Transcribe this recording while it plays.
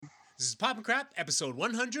This is Pop and Crap, episode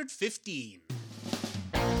 115.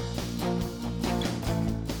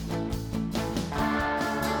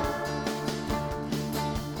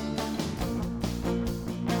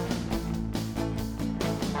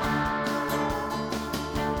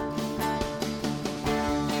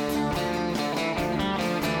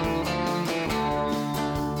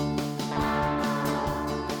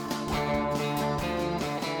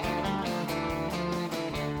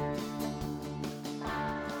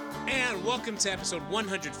 Welcome to episode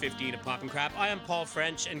 115 of Pop and Crap. I am Paul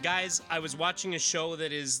French, and guys, I was watching a show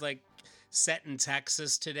that is like set in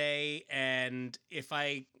Texas today, and if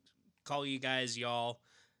I call you guys y'all,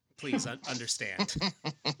 please understand.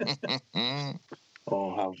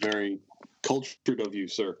 Oh, how very cultured of you,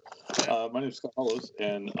 sir. My name is Scott Hollows,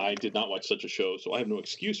 and I did not watch such a show, so I have no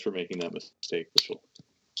excuse for making that mistake, which will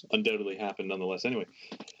undoubtedly happen nonetheless. Anyway,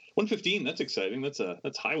 115, that's exciting.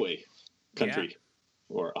 That's highway country. Yeah.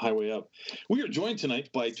 Or highway up. We are joined tonight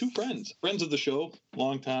by two friends of the show,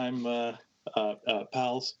 longtime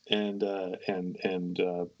pals, and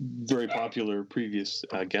very popular previous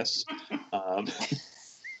guests.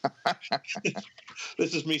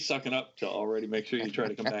 This is me sucking up to already make sure you try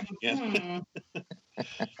to come back again.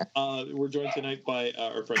 We're joined tonight by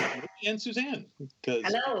our friends and Suzanne.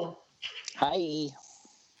 Hello. Hi.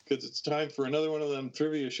 Because it's time for another one of them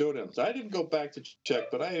trivia showdowns. I didn't go back to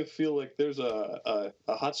check, but I feel like there's a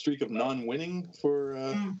hot streak of non-winning for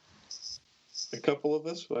a couple of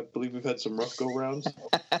us. I believe we've had some rough go-rounds.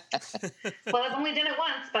 Well, I've only done it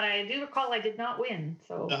once, but I do recall I did not win.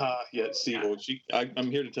 So yeah, see, well,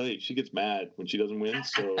 I'm here to tell you, she gets mad when she doesn't win,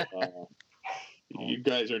 so... You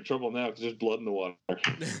guys are in trouble now because there's blood in the water.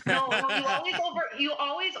 No, you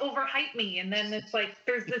always overhype me, and then it's like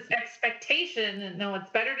there's this expectation, and no, it's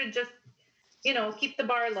better to just, keep the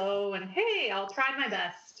bar low, and hey, I'll try my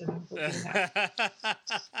best.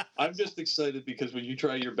 I'm just excited because when you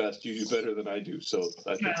try your best, you do better than I do. So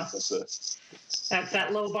I think that's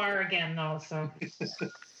that low bar again, though. So.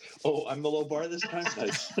 Oh, I'm the low bar this time?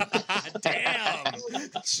 Nice. Damn!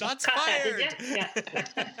 Shots fired!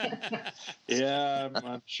 Yeah,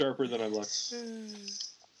 I'm sharper than I look.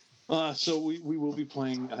 So we will be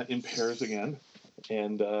playing in pairs again.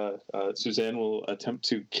 And Suzanne will attempt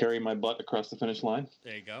to carry my butt across the finish line.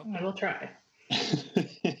 There you go. I will try.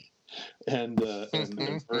 and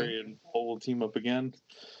Murray and Paul will team up again.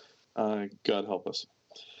 God help us.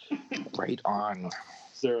 Right on.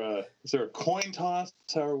 Is there a coin toss?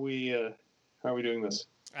 How are we doing this?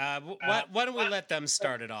 Why don't we let them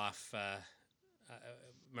start it off,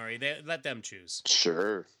 Murray? Let them choose.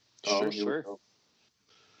 Sure.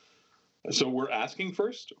 So we're asking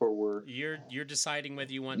first, or you're deciding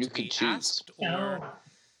whether you want to be asked or.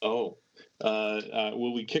 Oh,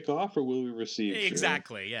 will we kick off or will we receive?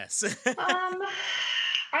 Exactly. Yes.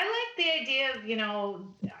 I like the idea of,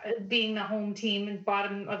 being the home team and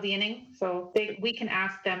bottom of the inning. So we can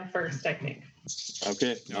ask them first, I think.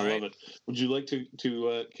 Okay. I love it. Would you like to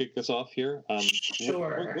kick this off here?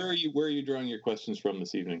 Sure. Where are you drawing your questions from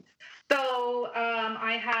this evening? So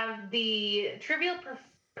I have the Trivial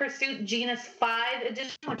Pursuit Genus 5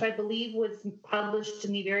 edition, which I believe was published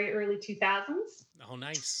in the very early 2000s. Oh,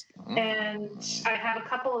 nice. And I have a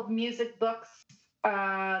couple of music books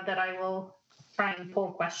that I will try and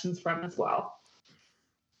pull questions from as well.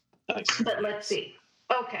 Nice. But let's see.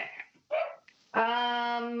 Okay.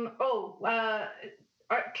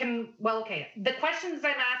 Okay. The questions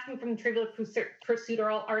I'm asking from Trivial Pursuit are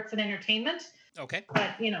all arts and entertainment. Okay.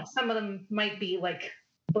 But, some of them might be like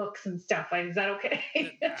books and stuff. Is that okay?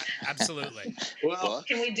 Absolutely. Well,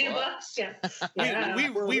 can we do books? Yeah.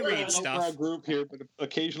 We read stuff. We're a group here, but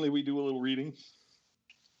occasionally we do a little reading.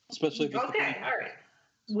 Especially if it's okay, all right.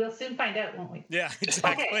 We'll soon find out, won't we? Yeah,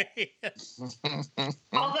 exactly. Okay.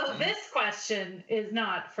 Although this question is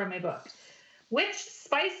not from a book. Which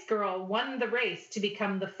Spice Girl won the race to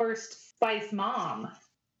become the first Spice Mom?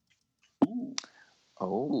 Ooh.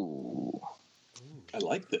 Oh. I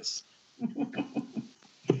like this.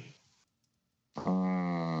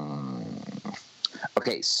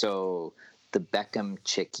 Okay, so the Beckham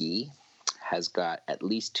chickie has got at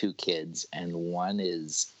least 2 kids, and one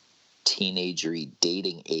is teenagery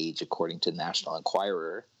dating age, according to National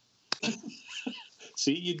Enquirer.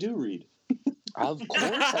 See, you do read. Of course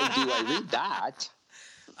I do. I read that.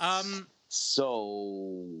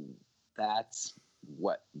 So that's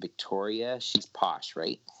what, Victoria? She's posh,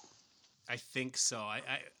 right? I think so.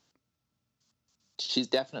 She's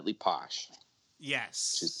definitely posh.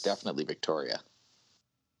 Yes. She's definitely Victoria.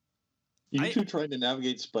 You two trying to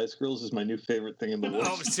navigate Spice Girls is my new favorite thing in the world.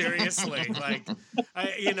 Oh, seriously!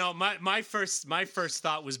 My first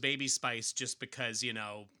thought was Baby Spice, just because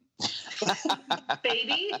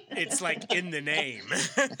Baby? It's like in the name.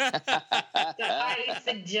 The high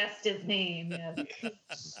suggestive name,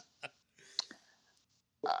 yes.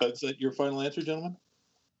 Is that your final answer, gentlemen?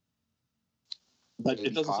 But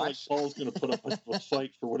it doesn't sound like Posh? Paul's going to put up a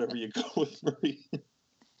fight for whatever you go with, Marie.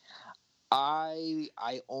 I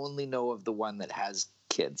only know of the one that has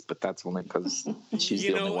kids, but that's only because she's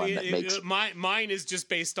the only one that makes. Mine is just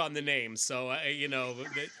based on the name, so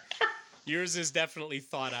yours is definitely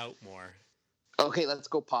thought out more. Okay, let's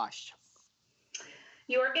go Posh.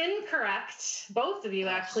 You're incorrect. Both of you,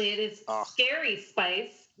 actually. It is Scary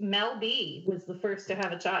Spice. Mel B was the first to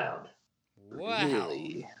have a child. Wow.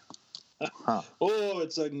 Really? Huh. Oh,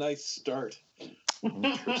 it's a nice start.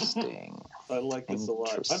 Interesting. I like this a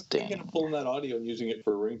lot. I'm thinking of pulling that audio and using it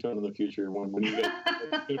for a ringtone in the future when you guys,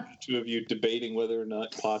 the two of you debating whether or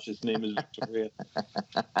not Posh's name is Victoria.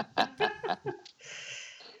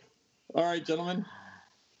 All right, gentlemen.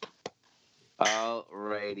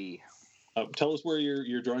 Alrighty. Tell us where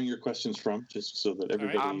you're drawing your questions from, just so that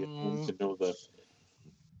everybody can know the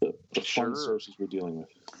fun sources we're dealing with.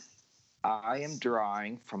 I am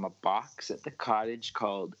drawing from a box at the cottage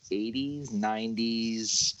called 80s,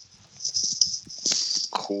 90s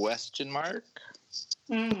question mark.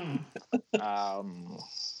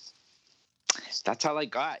 That's all I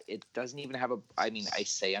got. It doesn't even have I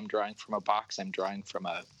say I'm drawing from a box. I'm drawing from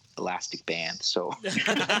a elastic band. So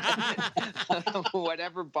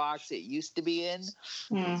whatever box it used to be in,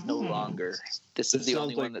 it's no longer. This is the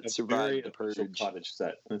only one that survived the purge. Cottage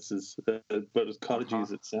set. This is about as cottagey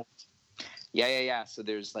as it sounds. Yeah. So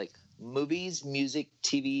there's like movies, music,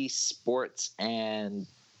 TV, sports, and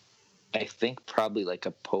I think probably like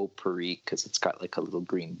a potpourri because it's got like a little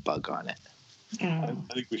green bug on it. I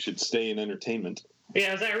think we should stay in entertainment.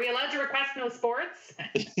 Yeah, are we allowed to request no sports?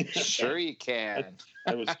 Sure you can.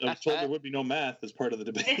 I was told there would be no math as part of the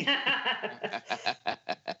debate.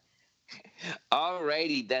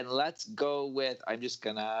 Alrighty, then let's go with, I'm just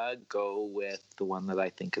going to go with the one that I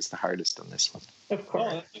think is the hardest on this one. Of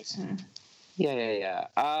course. Oh, nice. Yeah.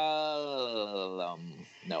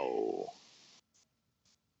 No.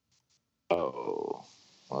 Oh.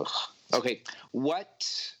 Ugh. Okay.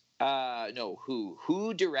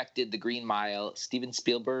 Who directed The Green Mile? Steven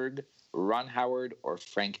Spielberg, Ron Howard, or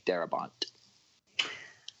Frank Darabont?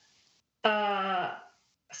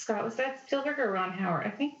 Scott, was that Spielberg or Ron Howard? I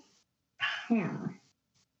think.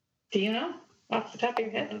 Do you know off the top of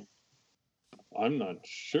your head? I'm not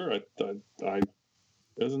sure. I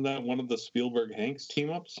isn't that one of the Spielberg Hanks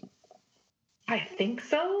team ups? I think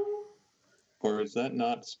so. Or is that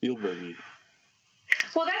not Spielberg-y?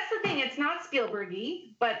 Well, that's the thing. It's not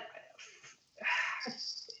Spielberg-y, but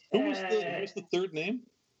Who's the third name?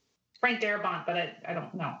 Frank Darabont, but I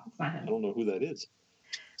don't know. It's not him. I don't know who that is.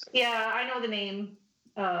 Yeah, I know the name,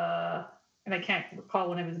 and I can't recall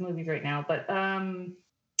one of his movies right now. But I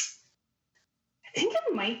think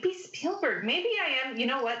it might be Spielberg. Maybe I am. You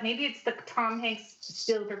know what? Maybe it's the Tom Hanks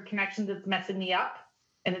Spielberg connection that's messing me up,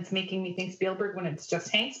 and it's making me think Spielberg when it's just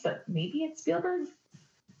Hanks. But maybe it's Spielberg.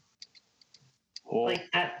 Oh.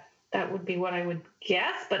 Like that would be what I would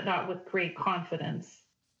guess, but not with great confidence.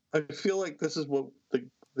 I feel like this is what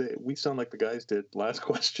we sound like the guys did last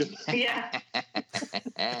question. Yeah.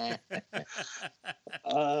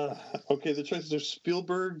 Okay, the choices are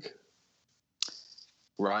Spielberg,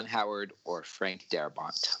 Ron Howard, or Frank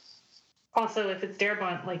Darabont. Also, if it's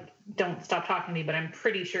Darabont, don't stop talking to me, but I'm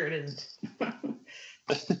pretty sure it isn't. No,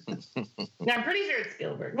 I'm pretty sure it's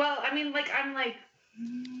Spielberg. Well, I'm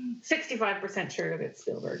 65% sure that it's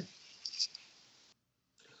Spielberg.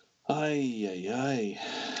 Ay.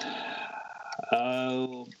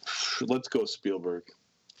 Let's go Spielberg.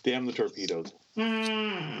 Damn the torpedoes.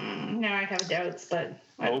 Now I have doubts, but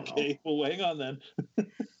I don't know. Well, hang on then.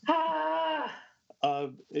 I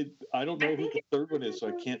don't know who the third one is, so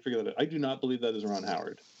I can't figure that out. I do not believe that is Ron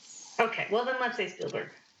Howard. Okay, well then let's say Spielberg.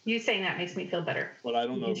 You saying that makes me feel better. But I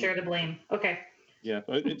don't know. You can share the blame. Okay. Yeah,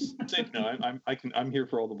 it's safe now. I'm here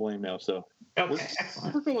for all the blame now. So okay,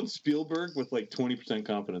 excellent. We're going Spielberg with 20%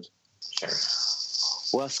 confidence. Sure.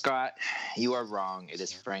 Well, Scott, you are wrong. It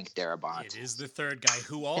is Frank Darabont. It is the third guy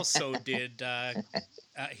who also did.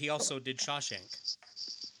 He also did Shawshank.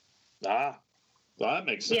 Well, that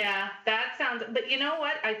makes sense. Yeah, that sounds. But you know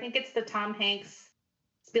what? I think it's the Tom Hanks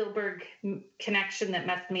Spielberg connection that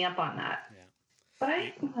messed me up on that. Yeah. But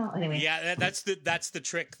anyway. Yeah, that's the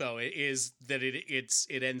trick though. It is that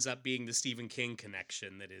it ends up being the Stephen King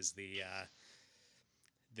connection that is the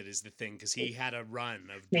thing, because he had a run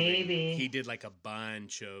of he did a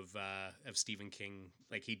bunch of Stephen King.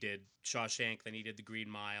 Like he did Shawshank, then he did The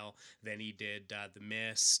Green Mile, then he did The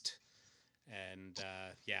Mist, And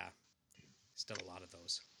yeah, still a lot of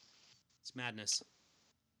those. It's madness.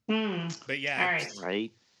 But yeah, All right.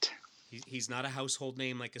 Right. he's not a household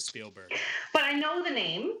name like a Spielberg. But I know the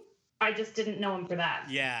name. I just didn't know him for that.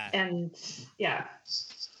 Yeah. And yeah.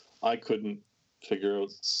 I couldn't figure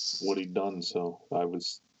out what he'd done, so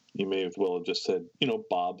you may as well have just said,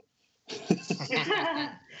 Bob.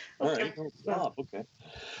 All right. Oh, Bob, okay.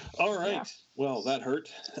 All right. Yeah. Well, that hurt.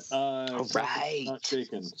 All right. Not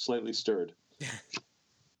shaken, slightly stirred.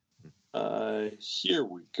 Here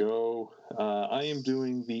we go. I am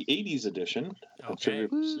doing the 80s edition of Okay. Trivia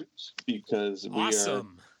Pursuit because we are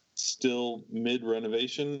Awesome. still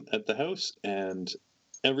mid-renovation at the house, and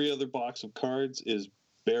every other box of cards is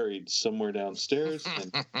buried somewhere downstairs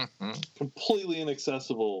and completely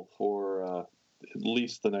inaccessible for at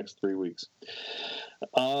least the next 3 weeks.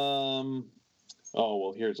 Oh,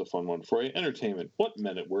 well, here's a fun one for you. Entertainment. What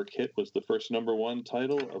Men at Work hit was the first #1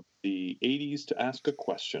 title of the 80s to ask a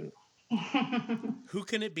question? Who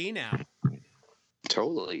can it be now?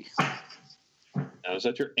 Totally. Now, is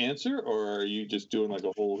that your answer, or are you just doing like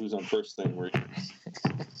a whole who's on first thing? Where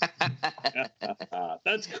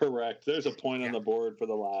That's correct. There's a point on the board for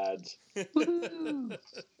the lads. Woo.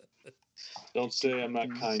 Don't say I'm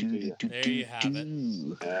not kind to you. There you have it.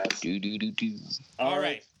 Yes. Do. All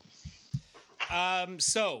right.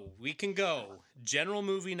 So we can go general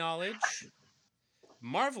movie knowledge,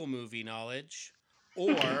 Marvel movie knowledge,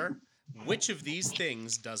 or which of these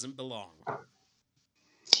things doesn't belong?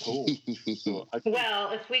 Oh, so I think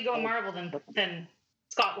Well, if we go Marvel, then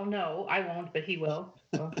Scott will know. I won't, but he will.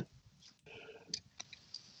 So.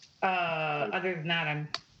 Other than that, I'm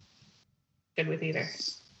good with either.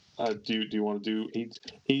 do you want to do?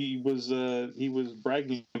 He was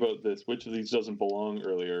bragging about this. Which of these doesn't belong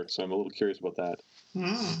earlier? So I'm a little curious about that.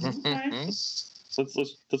 Okay.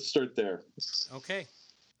 Let's start there. Okay.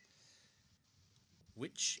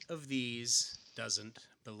 Which of these doesn't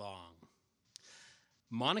belong?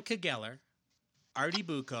 Monica Geller, Artie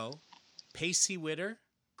Bucco, Pacey Witter,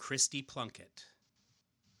 Christy Plunkett.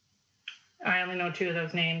 I only know 2 of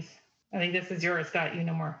those names. I think this is yours, Scott. You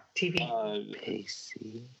know more TV.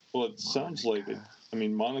 Pacey. Well, it sounds like it. I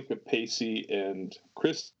mean, Monica, Pacey, and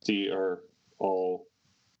Christy are all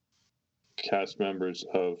cast members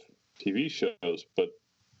of TV shows, but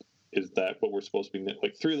is that what we're supposed to be?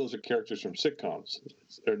 Like, 3 of those are characters from sitcoms,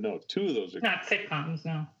 or no, 2 of those are. Not sitcoms,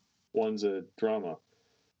 no. One's a drama.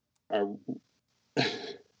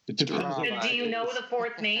 It depends on Do you know the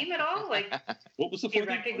 4th name at all? Like, what was the do you fourth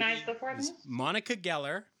name? recognize the 4th name? Monica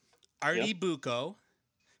Geller, Artie Yep. Bucco,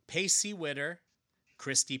 Pacey Witter,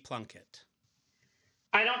 Christy Plunkett.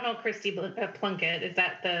 I don't know Christy Plunkett. Is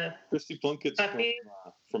that the... Christy Plunkett's Buffy?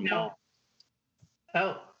 from No.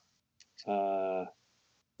 Mom. Oh.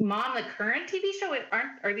 Mom, the current TV show?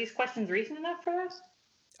 Are these questions recent enough for us?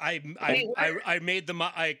 I made them.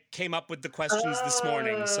 I came up with the questions this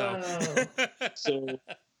morning. So. So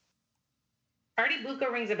Artie Bucco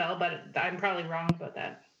rings a bell, but I'm probably wrong about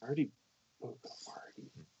that. Artie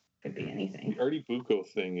Could be anything. Bucco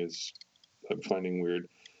thing is I'm finding weird.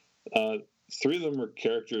 3 of them are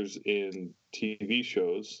characters in TV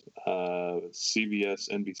shows: CBS,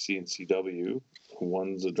 NBC, and CW.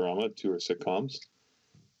 One's a drama, 2 are sitcoms.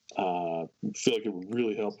 I feel like it would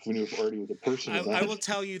really help if we knew if Artie was a person. I will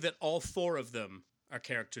tell you that all 4 of them are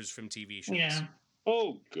characters from TV shows. Yeah.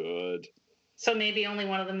 Oh, good. So maybe only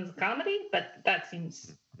one of them is a comedy, but that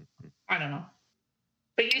seems... I don't know.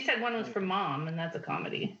 But you said one was from Mom, and that's a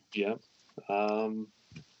comedy. Yeah. Well,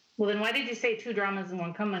 then why did you say 2 dramas and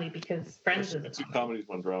 1 comedy? Because Friends is a 2 comedy. comedies,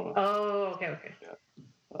 1 drama. Oh, okay.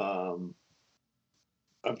 I'm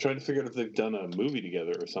trying to figure out if they've done a movie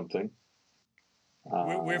together or something.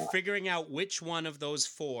 We're figuring out which one of those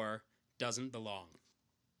 4 doesn't belong.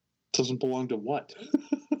 Doesn't belong to what?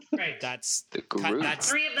 Right. That's The group. That's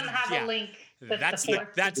 3 of them have yeah. a link. That's the the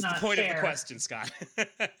 4th that's does the not point of the share. question, Scott.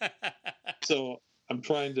 So I'm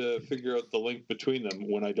trying to figure out the link between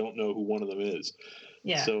them when I don't know who one of them is.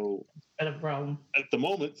 Yeah. So Bit of Rome. at the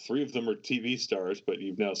moment, 3 of them are TV stars, but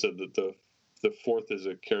you've now said that the 4th is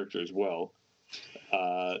a character as well.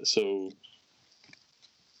 So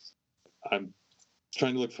I'm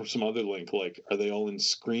trying to look for some other link. Like, are they all in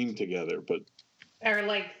Scream together? But Or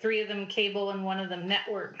like 3 of them cable and 1 of them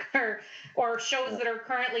network, or shows that are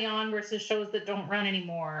currently on versus shows that don't run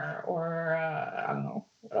anymore, or I don't know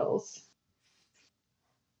what else.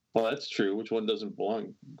 well, that's true. Which one doesn't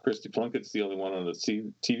belong? Christy Plunkett's the only one on the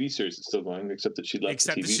TV series that's still going, except that she left.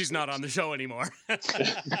 Except the that TV she's not on the show anymore.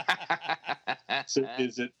 So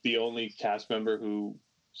is it the only cast member who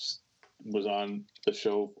was on the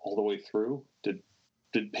show all the way through?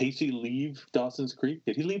 Did Pacey leave Dawson's Creek?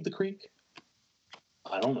 Did he leave the creek?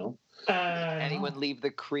 I don't know. Anyone leave the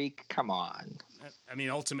creek? Come on. I mean,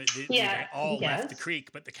 ultimately, Yeah, they all left the yes.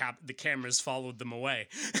 creek, but the cameras followed them away.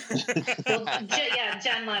 Well,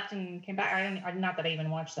 Jen left and came back. Not that I even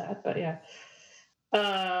watched that, but yeah.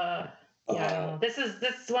 I don't know. This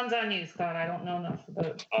one's on you, Scott. I don't know enough about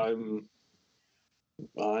it.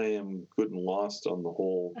 I am good and lost on the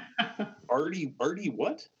whole Artie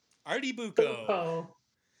what? Artie Bucco.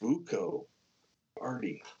 Bucco.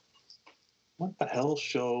 Artie. What the hell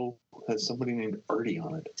show has somebody named Artie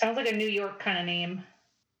on it? Sounds like a New York kind of name.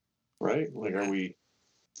 Right? Like, are we...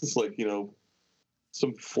 It's like,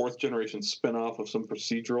 some fourth generation spinoff of some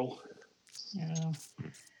procedural. Yeah.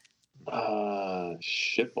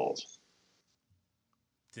 Shitballs.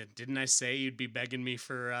 Didn't I say you'd be begging me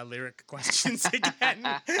for lyric questions again?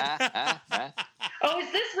 Oh, is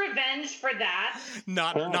this revenge for that?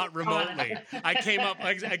 Not remotely. I came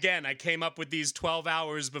up with these 12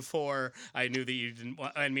 hours before I knew that you didn't.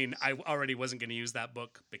 I mean, I already wasn't going to use that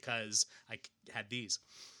book because I had these.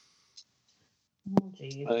 Oh,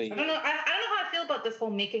 geez. I don't know. I don't know how I feel about this whole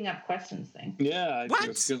making up questions thing. Yeah, I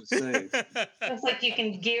was going to say. It's like you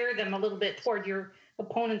can gear them a little bit toward your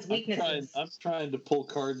opponent's weaknesses. I'm trying to pull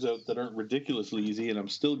cards out that aren't ridiculously easy, and I'm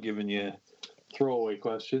still giving you throwaway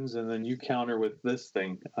questions, and then you counter with this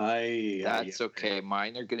thing. That's okay.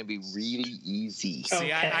 Mine are going to be really easy. See,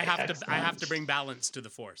 Okay, I have to bring balance to the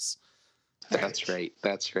force. That's right.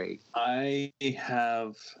 I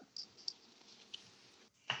have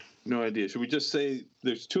no idea. Should we just say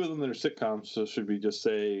there's two of them that are sitcoms? So should we just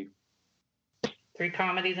say 3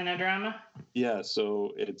 comedies and a drama? yeah?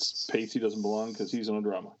 So it's Pacey doesn't belong because he's in a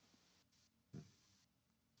drama,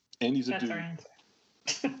 and he's a That's dude. our answer.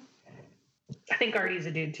 I think Artie's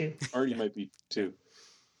a dude too. Artie might be too.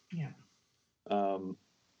 Yeah.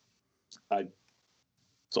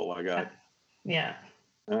 That's all I got. Yeah.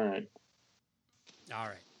 All right.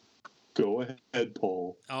 Go ahead,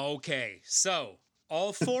 Paul. Okay, so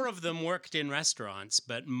all 4 of them worked in restaurants,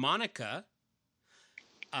 but Monica,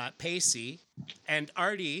 Pacey, and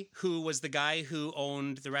Artie, who was the guy who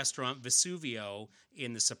owned the restaurant Vesuvio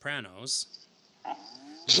in The Sopranos,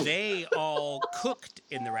 they all cooked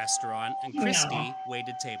in the restaurant, and Christy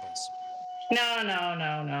waited tables.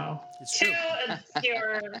 No. It's true. Too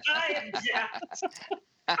obscure. I object.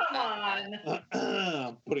 Come on.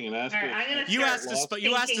 I'm putting an asterisk. All right, I'm gonna You start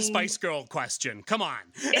asked a Spice Girl question. Come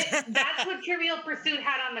on. That's what Trivial Pursuit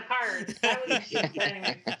had on the card. That was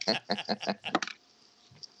anyway.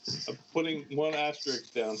 I'm putting one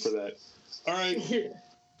asterisk down for that. All right.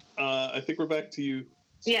 I think we're back to you.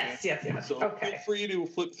 Yes. So Okay. feel free to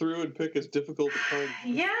flip through and pick as difficult a card.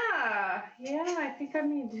 Yeah, I think I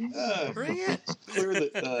need to. Bring it. Clear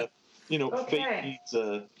that Okay.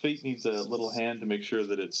 fate needs a little hand to make sure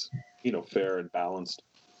that it's fair and balanced.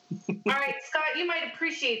 All right, Scott, you might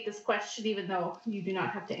appreciate this question, even though you do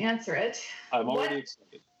not have to answer it. I'm already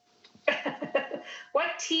excited.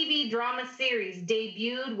 What TV drama series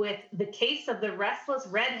debuted with The Case of the Restless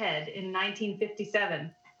Redhead in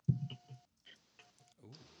 1957?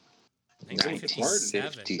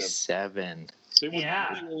 1957. They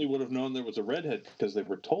only would have known there was a redhead because they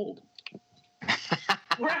were told.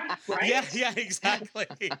 Right? Yeah, exactly.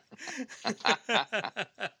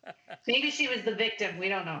 Maybe she was the victim. We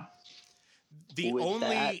don't know. Would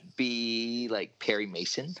that be like Perry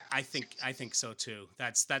Mason? I think so too.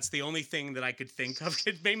 That's the only thing that I could think of.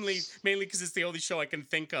 mainly because it's the only show I can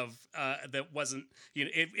think of that wasn't.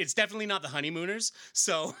 It's definitely not The Honeymooners.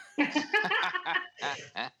 So.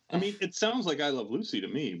 I mean, it sounds like I Love Lucy to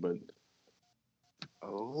me, but.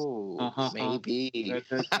 Oh, maybe.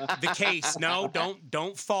 The Case. No,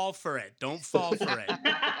 don't fall for it. Don't fall for it.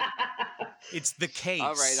 It's The Case.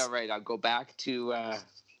 All right. I'll go back to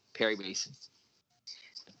Perry Mason.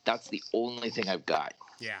 That's the only thing I've got.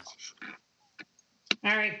 Yeah.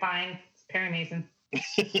 All right, fine. It's Perry Mason.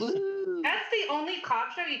 That's the only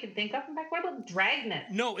cop show you can think of. In fact, what about Dragnet?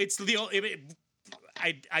 No, it's the only.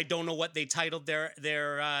 I don't know what they titled their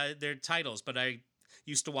titles, but I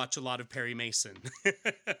used to watch a lot of Perry Mason.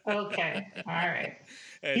 Okay, all right.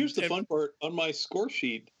 Here's the fun part. On my score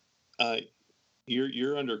sheet,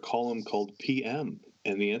 you're under a column called PM,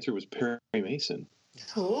 and the answer was Perry Mason.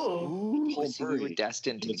 Ooh. So we were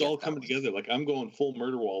destined to. It's all coming together. Like I'm going full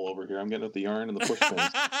murder wall over here. I'm getting out the yarn and the push pins.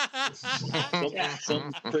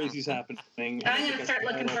 Something crazy's happening. I'm going to start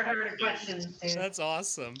looking for harder questions, too. That's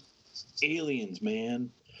awesome. Aliens, man.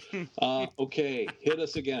 Okay, hit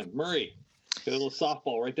us again. Murray, hit a little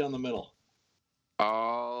softball right down the middle.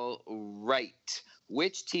 All right.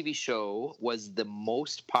 Which TV show was the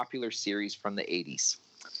most popular series from the 80s?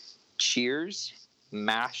 Cheers,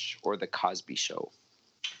 MASH, or The Cosby Show?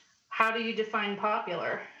 How do you define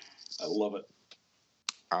popular? I love it.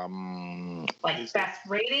 Like best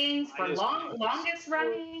ratings for highest longest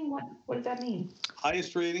running? What does that mean?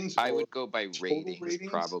 Highest ratings? I or would go by total ratings,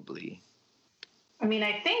 probably. I mean,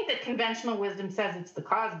 I think that conventional wisdom says it's the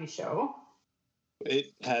Cosby Show.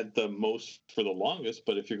 It had the most for the longest,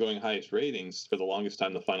 but if you're going highest ratings, for the longest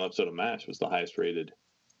time, the final episode of MASH was the highest rated.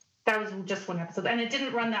 That was just one episode. And it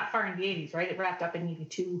didn't run that far in the 80s, right? It wrapped up in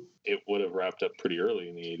 82. It would have wrapped up pretty early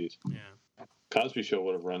in the 80s. Yeah. Cosby Show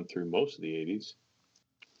would have run through most of the 80s.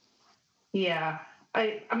 Yeah.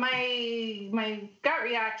 My gut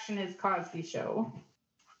reaction is Cosby Show.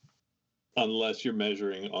 Unless you're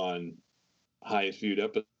measuring on highest viewed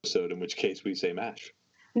episode, in which case we say MASH.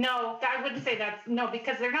 No, I wouldn't say that's... No,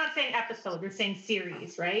 because they're not saying episode. They're saying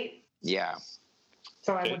series, right? Yeah.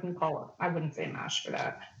 So I wouldn't say MASH for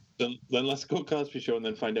that. Then let's go Cosby Show and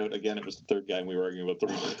then find out again it was the third guy and we were arguing about the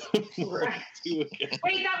Right. two again.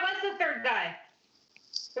 Wait, that was the third guy.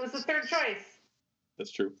 It was the third choice.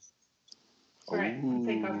 That's true. All right, I'll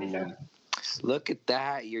take Cosby Show. Look at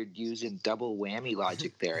that. You're using double whammy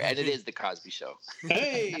logic there. And it is the Cosby Show.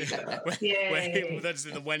 Hey! Yay. That's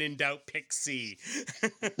the when in doubt, pick C.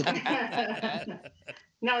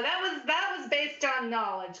 No, that was based on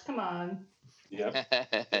knowledge. Come on. Yeah.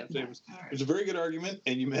 It was a very good argument,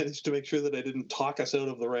 and you managed to make sure that I didn't talk us out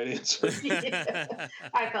of the right answer. Yeah.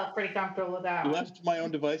 I felt pretty comfortable with that one. Left to my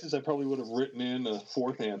own devices, I probably would have written in a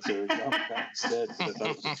fourth answer instead, but I thought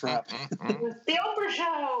it was a trap. It was the Oprah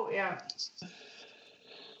Show. Yeah.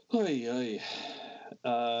 Oy,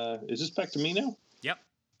 oy. Is this back to me now? Yep.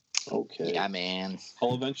 Okay. Yeah, man.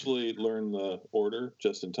 I'll eventually learn the order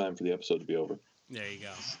just in time for the episode to be over. There you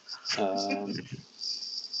go.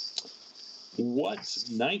 What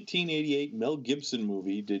 1988 Mel Gibson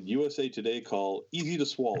movie did USA Today call Easy to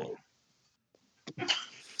Swallow? Oh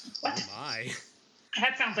my.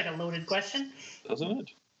 That sounds like a loaded question. Doesn't it?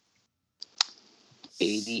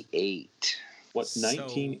 88. What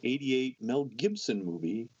 1988 Mel Gibson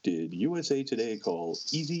movie did USA Today call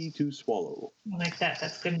Easy to Swallow? I like that.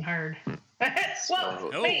 That's good and hard. Whoa,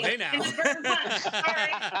 Oh, wait, hey now. inadvertent punch. Sorry.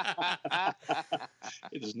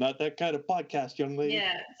 It is not that kind of podcast, young lady.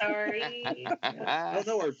 Yeah, sorry. I don't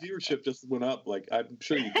know. Our viewership just went up. Like, I'm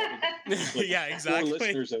sure you got Yeah, four exactly.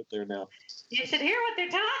 listeners out there now. You should hear what they're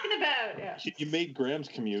talking about. Yeah. You made Graham's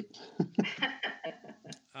commute.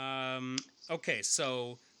 Okay,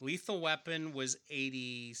 so Lethal Weapon was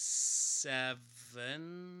 87.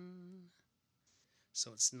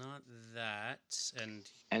 So it's not that.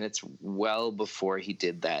 And it's well before he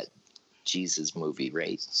did that Jesus movie,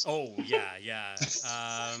 right? Oh, yeah.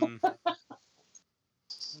 What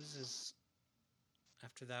was this?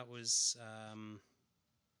 After that was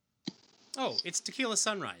it's Tequila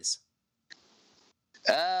Sunrise.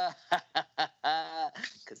 Because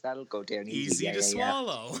that'll go down easy. Easy to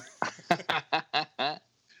swallow.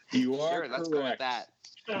 You are Sure, let's go with correct. that.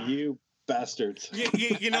 You bastards.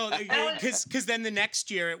 you know, because then the next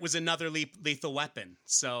year it was another Lethal Weapon.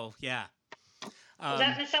 So yeah. Was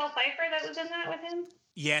that Michelle Pfeiffer that was in that with him?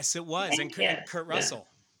 Yes, it was, and Yeah. Kurt Russell.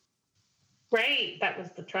 Right, that was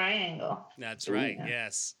the triangle. That's right. Yeah.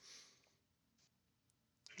 Yes.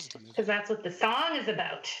 Because that's what the song is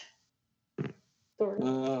about. Sort of.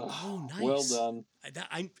 Oh, nice. Well done.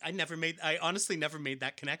 I honestly never made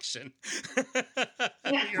that connection.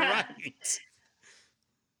 You're right.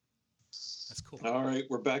 That's cool. All right,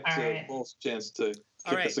 we're back All to right. Paul's chance to All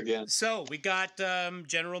kick right. us again. So we got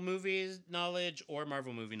general movie knowledge or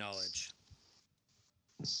Marvel movie knowledge.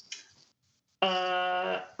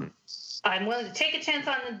 I'm willing to take a chance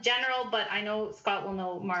on the general, but I know Scott will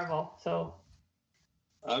know Marvel, so.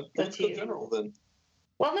 Let's That's go you. general then.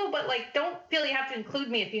 Well, no, but don't feel you have to include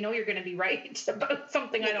me if you know you're going to be right about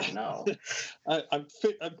something I don't know.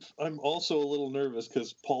 I'm also a little nervous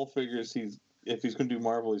because Paul figures if he's going to do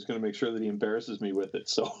Marvel, he's going to make sure that he embarrasses me with it.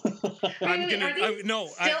 So I'm Wait, gonna are these no.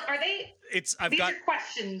 Are they? I've These got are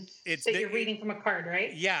questions it's that the- you're reading from a card,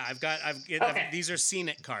 right? yeah. Okay. These are Scene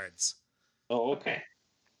It cards. oh, okay.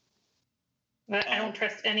 I don't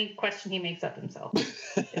trust any question he makes up himself.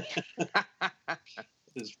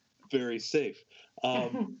 It's very safe.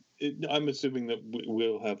 I'm assuming that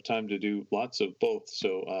we'll have time to do lots of both.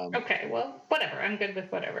 So Okay, well, whatever. I'm good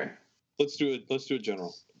with whatever. let's do it. Let's do it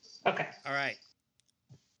general. Okay. All right.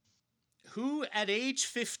 Who at age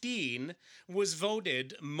 15 was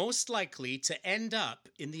voted most likely to end up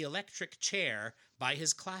in the electric chair by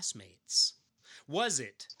his classmates? Was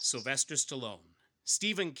it Sylvester Stallone,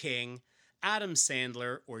 Stephen King, Adam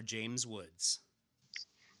Sandler, or James Woods?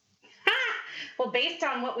 Well, based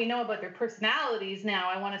on what we know about their personalities now,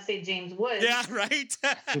 I want to say James Woods. Yeah, right.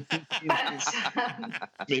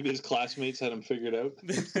 Maybe his classmates had him figured out.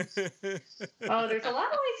 Oh, there's a lot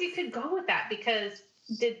of ways you could go with that, because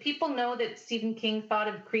did people know that Stephen King thought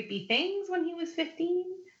of creepy things when he was 15?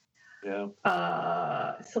 Yeah.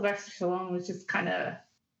 Sylvester Stallone was just kind of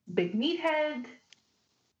big meathead.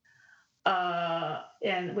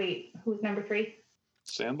 And wait, who's number 3?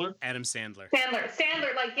 Sandler? Adam Sandler.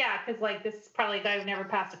 Sandler, like, yeah, because like this is probably a guy who never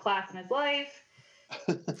passed a class in his life.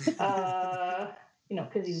 Because he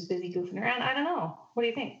was busy goofing around. I don't know. What do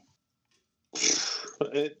you think?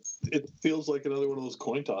 It feels like another one of those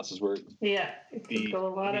coin tosses where It could go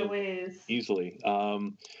a lot of ways. easily.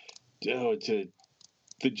 The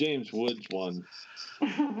James Woods one.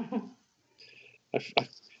 I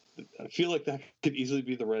feel like that could easily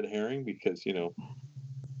be the red herring because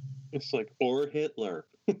it's like, or Hitler.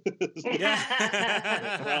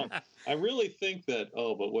 Yeah. I really think that.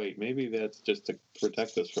 Oh, but wait, maybe that's just to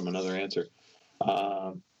protect us from another answer.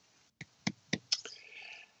 I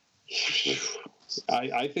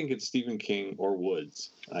think it's Stephen King or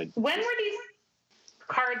Woods. When were these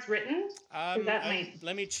cards written?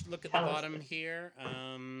 Let me look at the bottom here.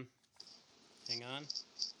 Hang on.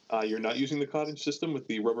 You're not using the cottage system with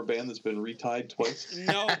the rubber band that's been retied twice?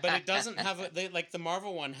 No, but it doesn't have like the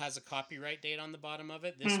Marvel one has a copyright date on the bottom of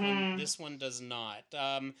it. This one does not.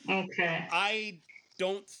 Okay. I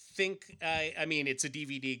don't think. I mean, it's a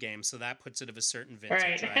DVD game, so that puts it of a certain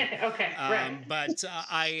vintage, right? Okay. Right. But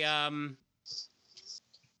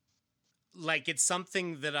like it's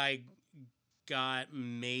something that I got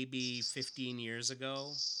maybe 15 years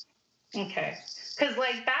ago. Okay. Because,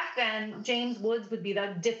 like, back then, James Woods would be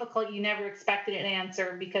the difficult, you never expected an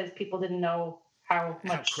answer because people didn't know how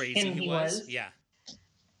crazy him he was. Yeah.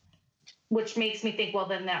 Which makes me think, well,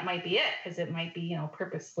 then that might be it, because it might be,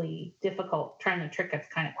 purposely difficult, trying to trick us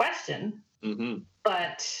kind of question. Mm-hmm.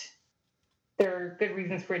 But there are good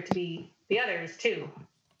reasons for it to be the others, too.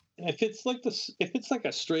 If it's like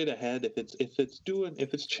a straight ahead, if it's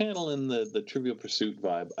channeling the Trivial Pursuit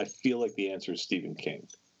vibe, I feel like the answer is Stephen King.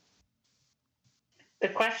 The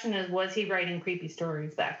question is, was he writing creepy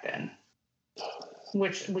stories back then?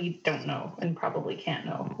 Which we don't know and probably can't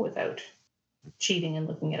know without cheating and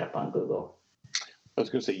looking it up on Google. I was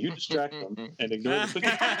going to say, you distract them and ignore the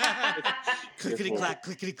clickety-clack,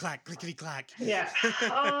 clickety-clack, clickety-clack. Yeah.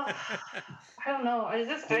 I don't know. I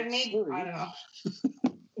don't know.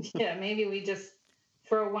 Yeah, maybe we just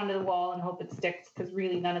throw one to the wall and hope it sticks, because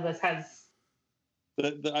really none of us has...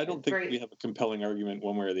 I don't think we have a compelling argument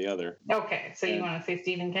one way or the other. Okay, so you want to say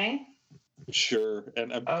Stephen King? Sure,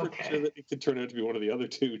 and I'm pretty sure that it could turn out to be one of the other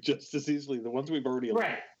two just as easily. The ones we've already...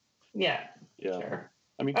 Right. Yeah. Sure.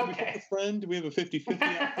 I mean, can we pick a friend? Do we have a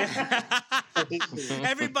 50-50?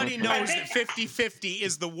 Everybody knows that 50-50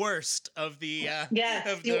 is the worst of the yes,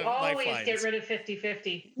 of you the always lifelines. get rid of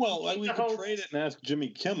 50-50. Well, we could trade it and ask Jimmy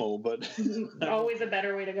Kimmel, but... always a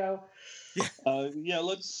better way to go. Yeah,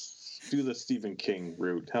 let's do the Stephen King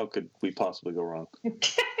route. How could we possibly go wrong? All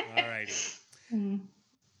righty.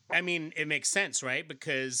 I mean, it makes sense, right?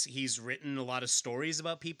 Because he's written a lot of stories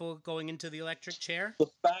about people going into the electric chair. The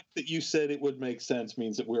fact that you said it would make sense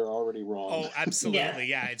means that we're already wrong. Oh, absolutely.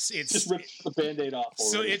 Yeah, it's just rip the Band-Aid off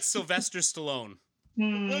already. So it's Sylvester Stallone.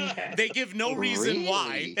 Okay. They give no reason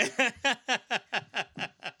why.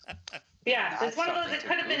 Yeah, it's one of those. It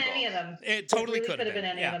could have been any of them. It totally really could have been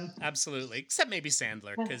any of them. Absolutely, except maybe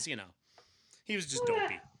Sandler, because he was just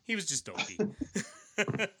dopey. He was just dopey.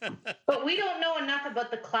 But we don't know enough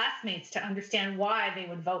about the classmates to understand why they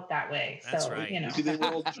would vote that way. That's so, right. Maybe they were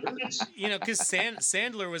all jerks. Because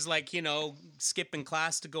Sandler was like, skipping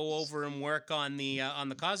class to go over and work on the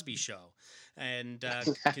Cosby Show, and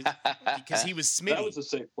because he was Smitty. That was a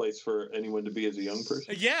safe place for anyone to be as a young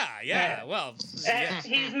person. Yeah. Well,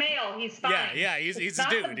 he's male. He's fine. Yeah. He's a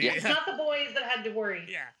dude. It's not the boys that had to worry.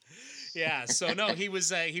 Yeah. So no, he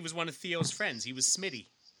was one of Theo's friends. He was Smitty.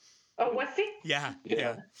 Oh, was he? Yeah.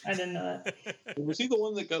 I didn't know that. Was he the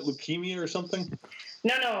one that got leukemia or something?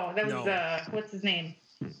 No, that was what's his name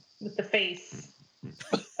with the face?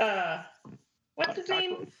 What's his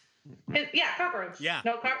name? Cockroach. Yeah.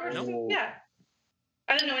 No, Cockroach? No. Yeah.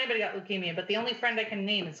 I didn't know anybody got leukemia, but the only friend I can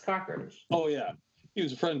name is Cockroach. Oh, yeah. He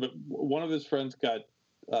was a friend, but one of his friends got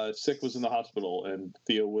sick, was in the hospital, and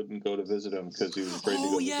Theo wouldn't go to visit him because he was afraid to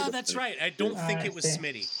go visit him. That's right. I don't think it was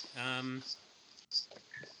Smitty.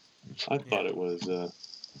 I thought it was...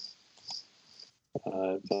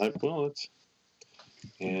 it's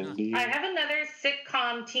Andy. I have another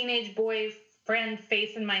sitcom teenage boy friend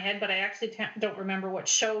face in my head, but I actually don't remember what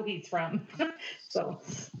show he's from. So,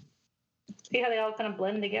 see how they all kind of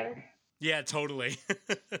blend together? Yeah, totally.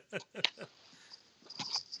 Yeah,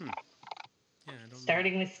 I don't know.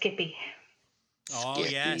 Starting with Skippy. Oh,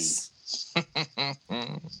 Skippy. yes. All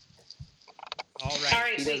right. All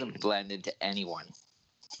right. He doesn't blend into anyone.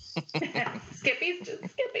 Skippy's just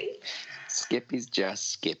Skippy. Skippy's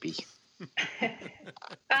just Skippy. Where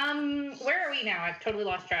are we now? I've totally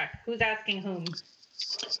lost track. Who's asking whom?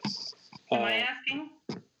 Am I asking?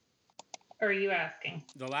 Or are you asking?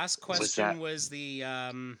 The last question was the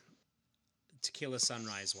Tequila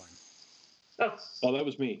Sunrise one. Oh, that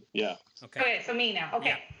was me. Yeah. Okay, so me now. Okay.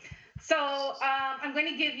 Yeah. So I'm going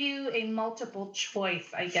to give you a multiple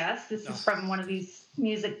choice, I guess. This is from one of these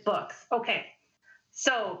music books. Okay.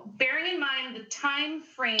 So bearing in mind the time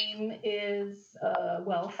frame is,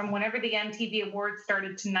 from whenever the MTV Awards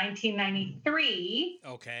started to 1993.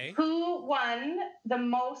 Okay. Who won the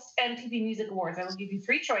most MTV Music Awards? I will give you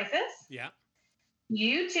three choices. Yeah.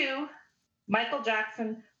 U2, Michael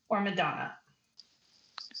Jackson, or Madonna.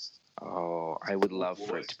 Oh, I would love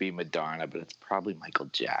for it to be Madonna, but it's probably Michael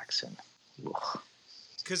Jackson.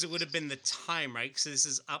 Because it would have been the time, right? Because this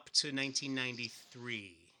is up to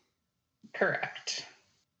 1993. Correct.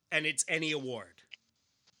 And it's any award.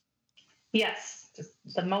 Yes, just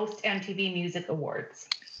the most MTV Music Awards.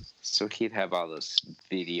 So he'd have all those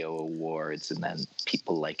video awards, and then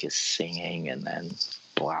people like his singing, and then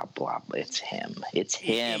blah blah. It's him. It's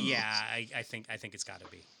him. Yeah, I think it's got to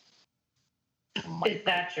be. Is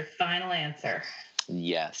that your final answer?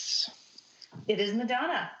 Yes. It is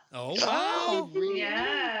Madonna. Oh, wow. Really?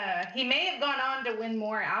 Yeah. He may have gone on to win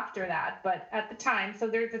more after that, but at the time, so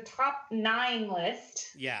there's a top 9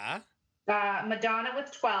 list. Yeah. Madonna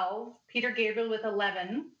with 12, Peter Gabriel with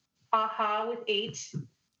 11, Aha with 8,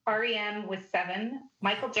 REM with 7,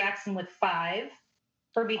 Michael Jackson with 5,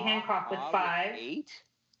 Herbie Hancock with 5, 8?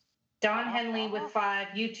 Don Henley with 5,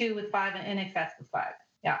 U2 with 5, and NXS with 5.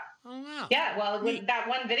 Yeah. Oh, wow. Yeah, well, it was that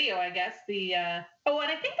one video, I guess. And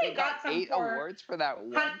I think they got some 8 for awards for that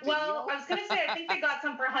one Well, video? I was going to say, I think they got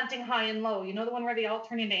some for Hunting High and Low. You know the one where they all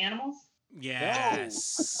turn into animals?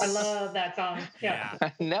 Yes. I love that song. Yeah.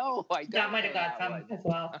 No, I don't. That might have know got that some one. as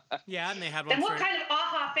well. Yeah, and they had one Then for... what kind of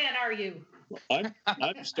Aha fan are you? I'm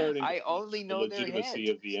starting. I only know the their legitimacy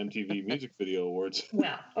hit. of the MTV Music Video Awards.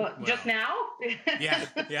 Well, just now? Yeah.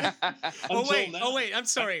 Until now. Oh, wait. I'm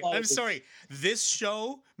sorry. I thought I'm sorry. This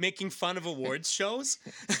show making fun of awards shows?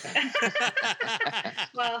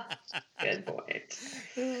 Well, good point.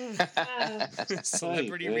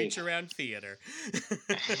 Celebrity Hey. reach around theater.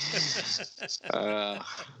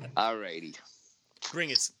 All righty.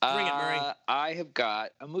 Bring it, Murray. I have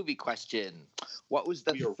got a movie question. What was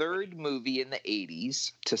the third movie in the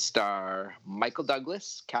 80s to star Michael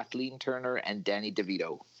Douglas, Kathleen Turner, and Danny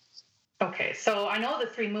DeVito? Okay, so I know the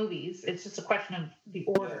 3 movies. It's just a question of the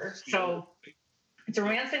order. So it's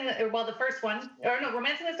Romancing the first one.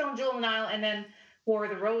 Romancing the Stone, Jewel in the Nile, and then War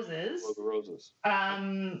of the Roses. War of the Roses.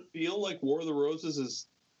 I feel like War of the Roses is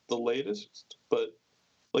the latest, but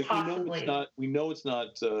like Possibly. we know it's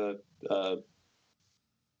not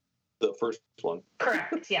the first one.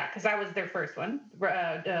 Correct, yeah, because that was their first one,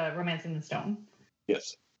 Romancing the Stone.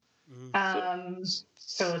 Yes.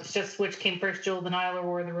 So it's just which came first, Jewel of the Nile or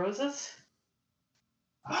War of the Roses?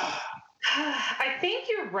 I think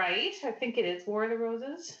you're right. I think it is War of the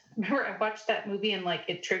Roses. Remember, I watched that movie and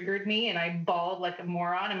it triggered me, and I bawled like a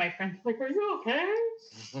moron. And my friends were like, "Are you okay?"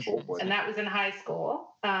 And that was in high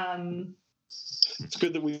school. It's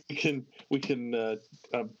good that we can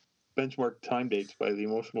benchmark time dates by the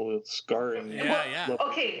emotional scarring. Yeah.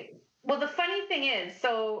 Okay. Well, the funny thing is,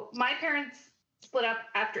 so my parents split up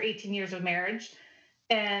after 18 years of marriage,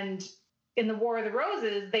 and in the War of the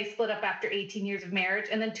Roses, they split up after 18 years of marriage,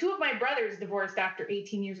 and then 2 of my brothers divorced after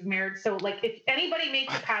 18 years of marriage. So, if anybody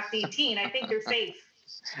makes it past 18, I think they're safe.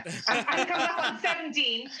 I'm coming up on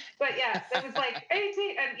 17, but yeah, it was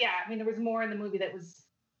 18, and yeah, I mean, there was more in the movie that was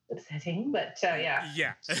upsetting, but yeah.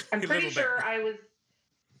 Yeah. I'm pretty sure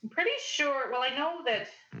well, I know that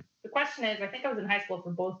the question is, I think I was in high school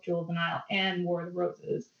for both Jewel of the Nile and War of the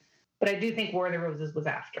Roses, but I do think War of the Roses was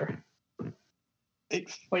after.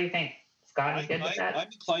 What do you think? Scott, you good with that? I'm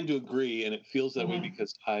inclined to agree, and it feels that way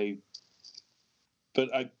because I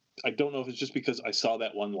don't know if it's just because I saw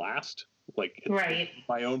that one last. Right.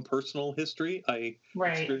 My own personal history, I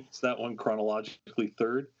experienced that one chronologically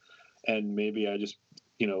third, and maybe I just,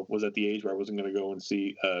 was at the age where I wasn't going to go and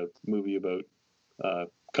see a movie about a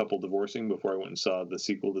couple divorcing before I went and saw the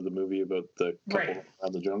sequel to the movie about the couple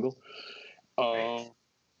around the jungle.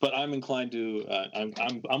 But I'm inclined to.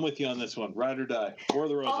 I'm with you on this one. Ride or die. War of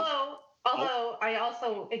the Roses. Although I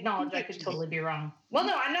also acknowledge I could totally be wrong. Well,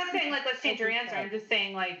 no, I'm not saying let's change your answer. I'm just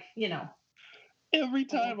saying Every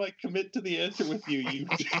time I commit to the answer with you, you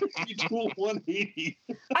do a 180.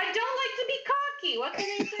 I don't like to be cocky. What can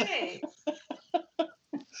I say?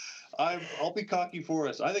 I'll be cocky for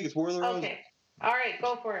us. I think it's War of the Roses. Okay. All right,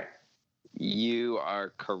 go for it. You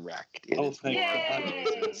are correct. It is thank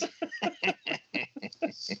Yay!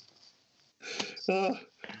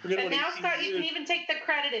 And now, Scott, you can even take the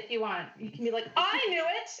credit if you want. You can be like, I knew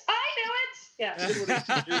it. Yeah.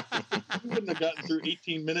 We wouldn't have gotten through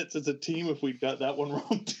 18 minutes as a team if we'd got that one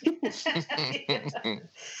wrong, too.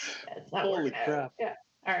 Holy crap. Yeah.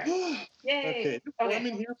 All right. Yay. Okay. I'm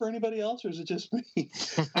in here for anybody else, or is it just me?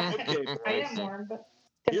 Okay. I am warm, but...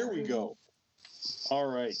 Here we go. All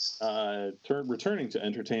right. Returning to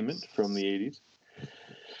entertainment from the 80s.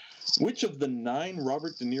 Which of the 9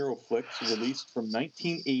 Robert De Niro flicks released from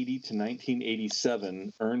 1980 to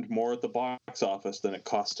 1987 earned more at the box office than it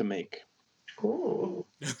cost to make? Ooh.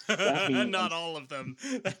 Not all of them,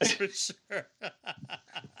 that's for sure.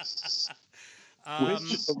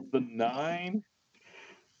 Which of the 9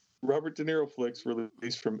 Robert De Niro flicks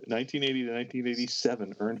released from 1980 to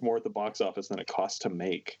 1987 earned more at the box office than it cost to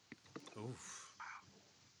make? Oof.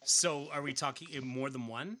 So are we talking more than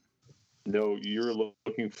one? No, you're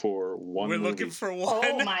looking for one. We're movie. looking for one.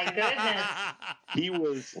 Oh my goodness. He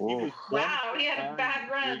was Wow, he had a bad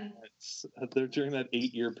run. During that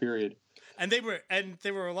 8-year period. And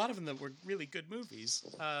there were a lot of them that were really good movies.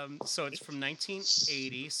 So it's from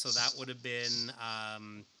 1980, so that would have been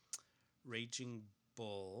Raging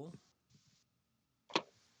Bull.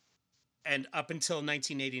 And up until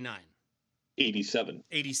 1989. 87.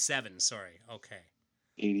 87, sorry. Okay.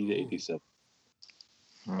 80 to 87.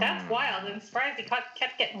 That's wild. I'm surprised he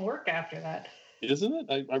kept getting work after that. Isn't it?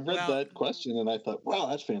 I read that question and I thought, wow,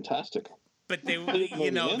 that's fantastic. But they,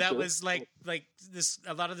 that was like this.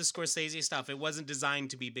 A lot of the Scorsese stuff. It wasn't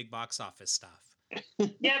designed to be big box office stuff.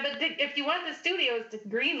 Yeah, but if you want the studios to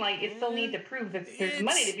greenlight, you still need to prove that there's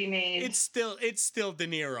money to be made. It's still De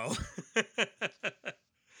Niro.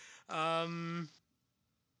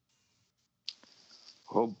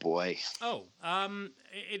 Oh boy. Oh,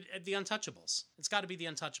 The Untouchables. It's got to be The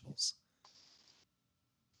Untouchables.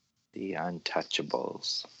 The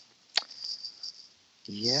Untouchables.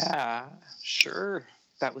 Yeah, sure.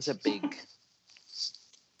 That was a big.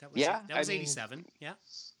 That was 87. Yeah.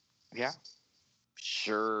 Yeah.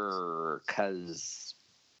 Sure, because.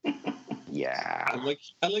 Yeah.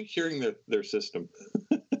 I like hearing their system.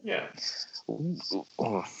 Yeah.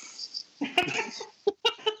 Oh.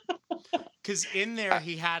 Because in there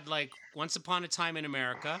he had like Once Upon a Time in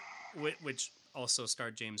America, which also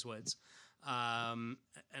starred James Woods, and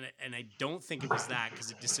I don't think it was that because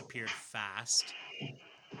it disappeared fast.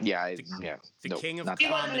 Yeah, The King of He Comedy.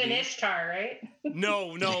 wasn't an Ishtar, right?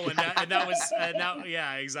 No, and that was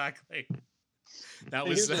yeah, exactly. That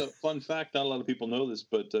was. Here's a fun fact: not a lot of people know this,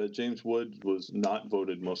 but James Woods was not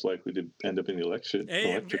voted most likely to end up in the election.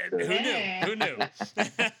 Who knew?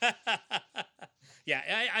 Yeah,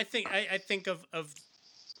 I think of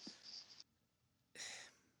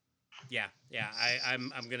yeah.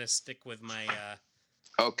 I'm gonna stick with my.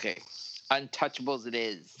 Okay, Untouchables. It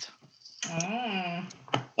is.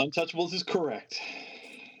 Untouchables is correct.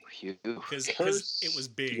 Because it was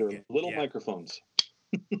big. Your little microphones.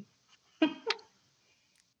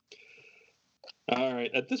 All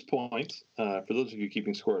right. At this point, for those of you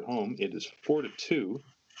keeping score at home, it is 4-2.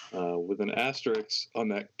 With an asterisk on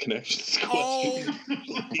that connections question.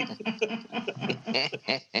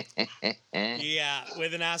 Yeah,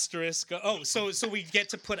 with an asterisk. Oh, so we get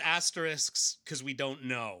to put asterisks because we don't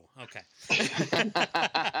know. Okay.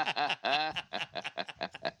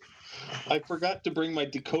 I forgot to bring my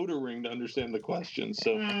decoder ring to understand the question,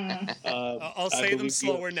 so I'll say them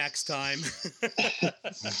slower next time.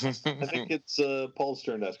 I think it's Paul's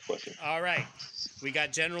turn to ask a question. All right. We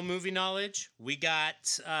got general movie knowledge. We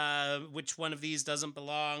got which one of these doesn't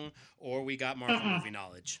belong, or we got Marvel movie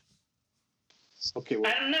knowledge. Okay.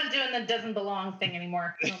 Well, I'm not doing the doesn't belong thing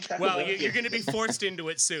anymore. Well, you're going to be forced into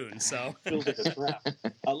it soon, so. Feels like a trap.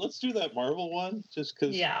 Let's do that Marvel one, just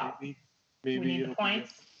because maybe we need the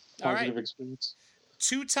points. All right. Experience.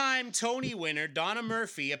 2-time Tony winner Donna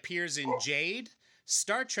Murphy appears in Jade,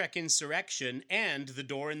 Star Trek Insurrection, and The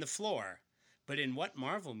Door in the Floor. But in what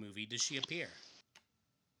Marvel movie does she appear?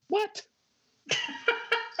 What?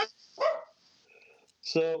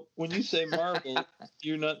 So when you say Marvel,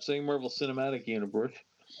 you're not saying Marvel Cinematic Universe.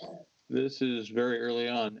 This is very early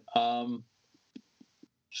on.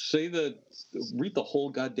 Read the whole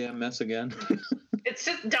goddamn mess again. It's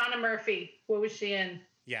just Donna Murphy. What was she in?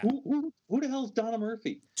 Yeah. Who the hell is Donna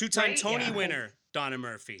Murphy? 2-time Tony winner Donna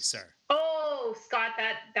Murphy, sir. Oh, Scott,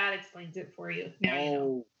 that explains it for you. Now you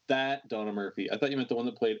know. That Donna Murphy. I thought you meant the one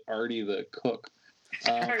that played Artie the cook.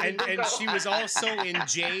 Artie. And she was also in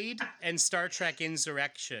Jade and Star Trek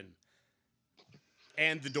Insurrection.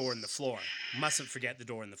 And The Door in the Floor. Mustn't forget The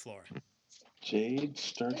Door in the Floor. Jade,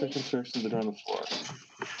 Star Trek Insurrection, The Door on the Floor.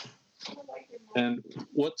 And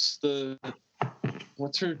what's the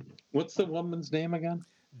woman's name again?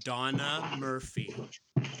 Donna Murphy.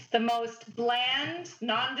 The most bland,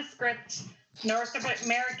 nondescript North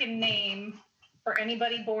American name for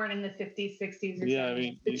anybody born in the 50s, 60s, or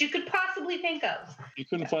 70s that you could possibly think of. You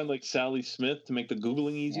couldn't find like Sally Smith to make the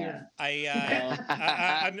Googling easier? Yeah.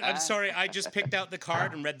 I'm sorry. I just picked out the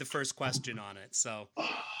card and read the first question on it. So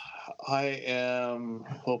I am.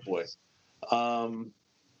 Oh boy.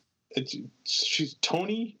 She's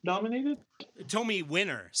Tony nominated? Tony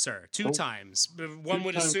winner, sir. 2 times. One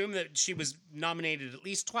would assume that she was nominated at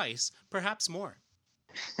least twice, perhaps more.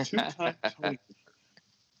 2-time Tony.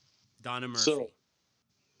 Donna Murphy. So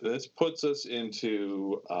this puts us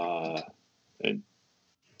into and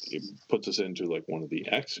it puts us into like one of the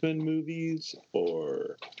X-Men movies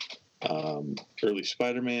or early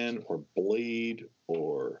Spider-Man or Blade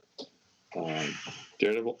or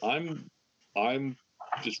Daredevil. I'm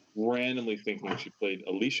just randomly thinking she played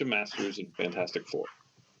Alicia Masters in Fantastic Four.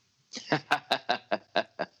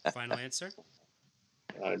 Final answer?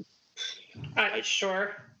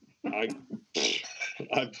 Sure.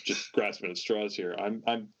 I'm just grasping at straws here.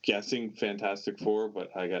 I'm guessing Fantastic Four,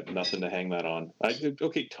 but I got nothing to hang that on.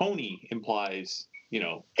 Okay, Tony implies,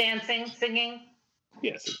 dancing, singing.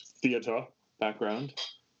 Yes, it's theater background,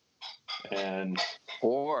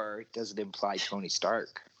 or does it imply Tony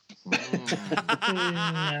Stark?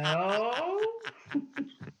 No.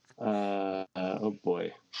 Oh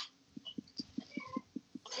boy.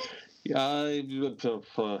 Yeah,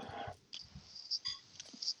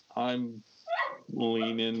 I'm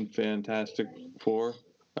leaning Fantastic Four.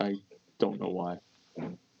 I don't know why.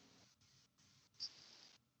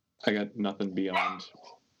 I got nothing beyond.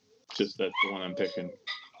 Just that's the one I'm picking.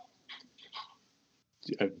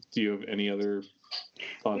 Do you have any other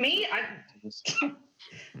thoughts? Me,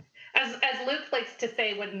 as Luke likes to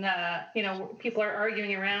say when people are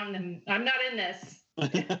arguing around, and I'm not in this.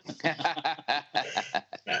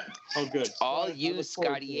 Oh, good. All you,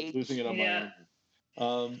 Scotty H. Losing it on my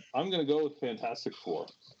own. I'm going to go with Fantastic Four.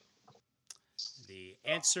 The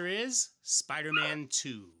answer is Spider-Man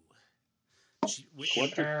 2.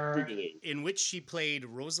 In which she played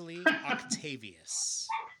Rosalie Octavius.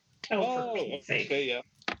 Oh, okay, yeah.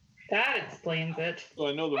 That explains it. Well,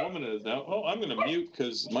 I know the woman is now. Oh, I'm going to mute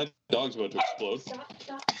because my dog's about to explode.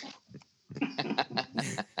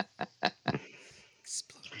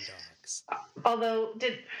 Exploding dogs. Although,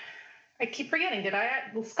 I keep forgetting?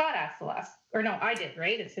 Well, Scott asked the last, or no, I did.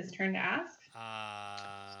 Right? It's his turn to ask.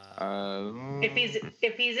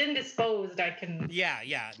 If he's indisposed, I can.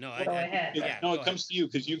 Yeah. No, go ahead. It comes to you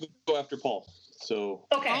because you go after Paul. So.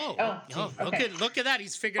 Okay. Okay. Look at that.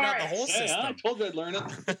 He's figured out the whole system. I told you I'd learn it.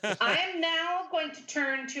 I am now going to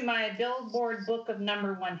turn to my Billboard book of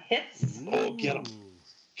 #1 hits. Oh, get him.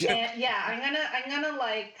 And I'm gonna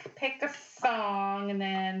like pick a song and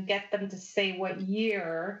then get them to say what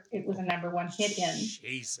year it was a #1 hit in.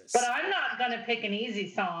 Jesus. But I'm not gonna pick an easy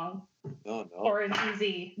song. No. Or an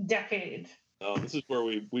easy decade. No, this is where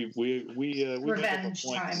we revenge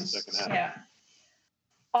time. In the second half. Yeah.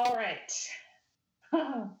 All right.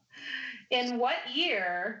 In what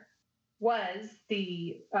year was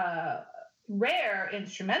the rare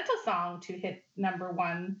instrumental song to hit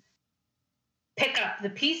 #1, Pick Up the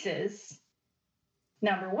Pieces,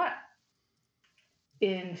 #1?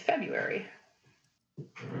 In February.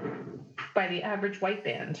 By the Average White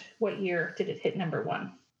Band. What year did it hit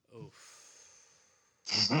 #1?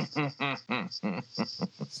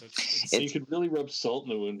 So you could really rub salt in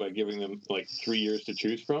the wound by giving them like 3 years to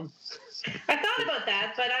choose from. I thought about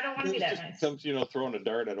that, but I don't want to be that nice. Comes, throwing a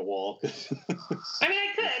dart at a wall. I mean,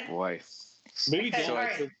 I could. Boy. Maybe okay,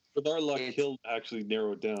 don't. With our luck, he'll actually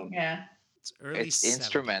narrow it down. Yeah. It's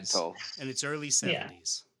instrumental. And it's early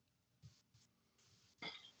 70s. Yeah.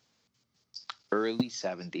 Early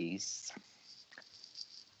 70s.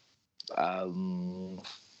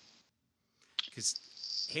 Because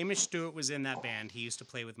Hamish Stewart was in that band. He used to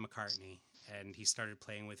play with McCartney, and he started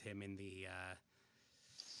playing with him in the, I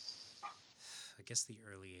guess, the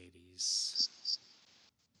early 80s.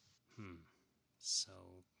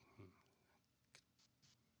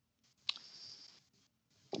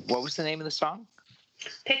 What was the name of the song?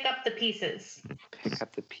 Pick Up the Pieces. Pick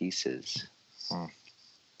Up the Pieces.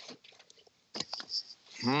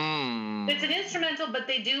 It's an instrumental, but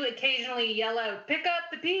they do occasionally yell out, "Pick up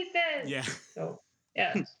the pieces." Yeah. So,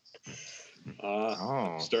 yeah.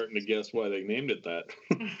 I'm starting to guess why they named it that.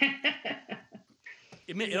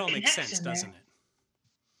 It all makes sense, Connection there. doesn't it?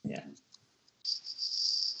 Yeah.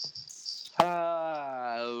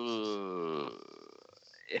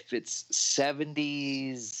 If it's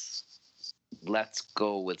 70s, let's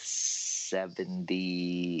go with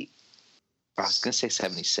 70. I was going to say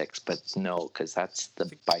 76, but no, because that's the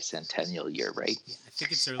bicentennial year, right? Yeah, I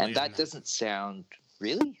think it's earlier And that doesn't sound...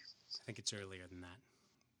 Really? I think it's earlier than that.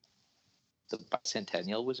 The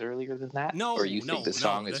bicentennial was earlier than that? No, Or you no, think the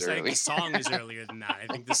song no. is I think early? the song is earlier than that. I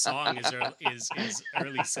think the song is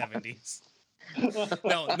early 70s.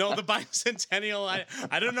 No, the bicentennial.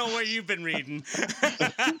 I don't know what you've been reading.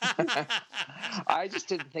 I just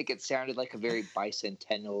didn't think it sounded like a very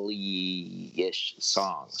bicentennial-ish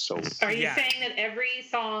song. So Are you Yeah. saying that every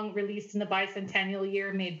song released in the bicentennial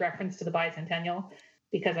year made reference to the bicentennial?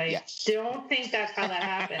 Because I Yes. don't think that's how that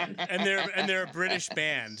happened. and they're a British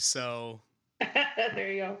band, so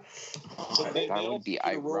There you go. But they that all would be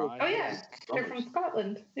featured a row of ironic. Oh yeah, they're drummers. from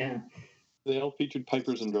Scotland. Yeah. They all featured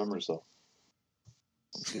pipers and drummers, though.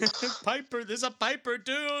 Piper. There's a Piper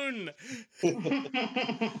tune.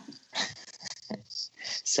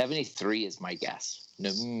 73 is my guess.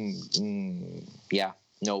 No, yeah,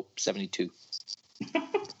 no, 72.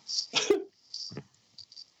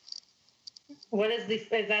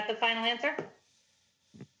 Is that the final answer?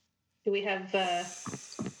 Do we have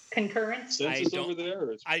concurrence? Census don't- over there?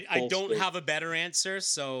 Or it's I full don't state? have a better answer,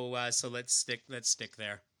 so let's stick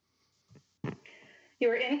there. You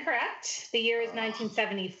were incorrect. The year is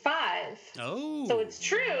 1975. Oh, So it's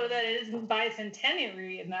true that it isn't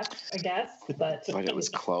bicentenary enough, I guess, but But it was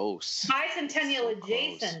close. bicentennial So close.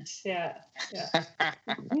 adjacent. Yeah.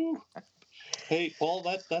 Hey, Paul,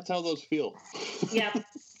 that's how those feel. Yep.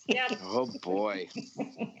 Yep. Oh boy.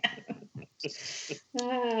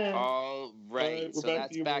 All right. we're So back to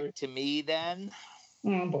that's you, back Marie. to me then.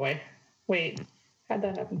 Oh boy. Wait. How'd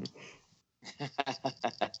that happen?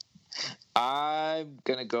 I'm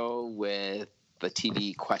going to go with the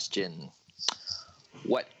TV question.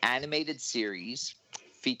 What animated series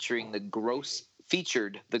featured the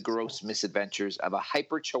gross misadventures of a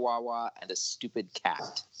hyper chihuahua and a stupid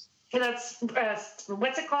cat? That's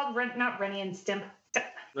what's it called? Not Rennie and Stimp.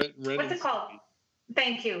 What's it called?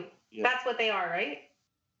 Thank you. Yeah. That's what they are, right?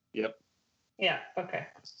 Yep. Yeah. Okay.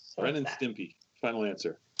 So Ren and that's that. Stimpy. Final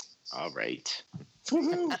answer. All right.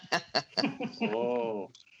 Oh,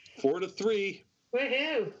 4-3.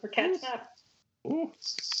 Woohoo! We're catching up. Ooh.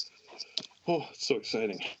 Oh, it's so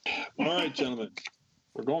exciting. All right, gentlemen.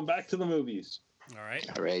 We're going back to the movies. all right.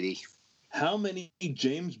 Alrighty. How many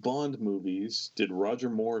James Bond movies did Roger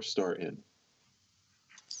Moore star in?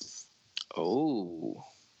 Oh.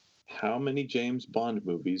 How many James Bond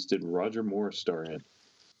movies did Roger Moore star in?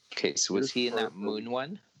 Okay, so was he in that Here's- Moon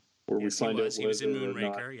one? Where Yes, we find he was. out He was in whether or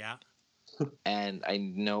not- Moonraker. Yeah, And I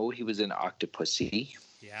know he was in Octopussy.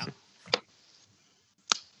 yeah.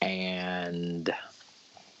 And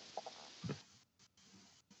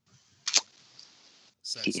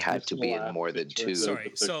So he it's- had to be in more than two. sorry.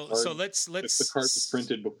 If the So card- let's If the card was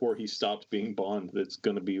printed before he stopped being Bond, that's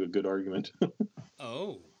going to be a good argument.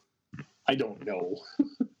 Oh, I don't know.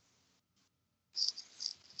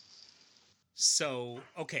 so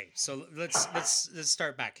okay. So let's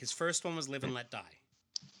start back. His first one was Live and Let Die.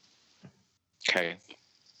 Okay.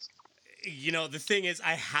 You know, the thing is,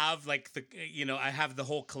 I have I have the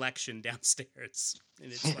whole collection downstairs,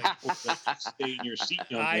 and it's like Stay in your seat,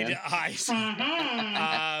 young man.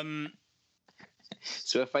 Mhm.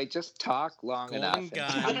 So if I just talk long Golden enough and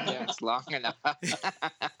Gun. tap dance long enough,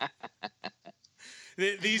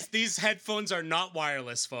 these headphones are not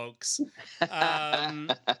wireless, folks.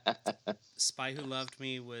 Spy Who Loved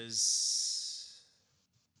Me was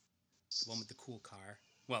the one with the cool car.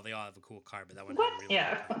 Well, they all have a cool car, but that one What? had a really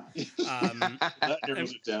Yeah. cool car. That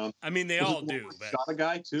narrows it down. I mean, they Was it all the one do, where he but shot a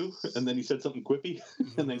guy too, and then he said something quippy,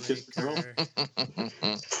 and then kissed the girl.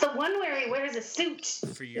 It's the one where he wears a suit.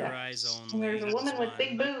 For Your Yeah. Eyes Only. And there's a woman with one.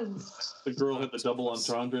 big boobs. The girl had the double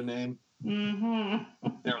entendre name. Mm-hmm.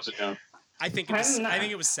 Narrows it down. I think it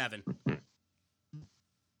was 7.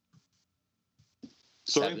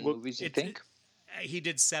 Sorry, Seven what, movies, you It- think? He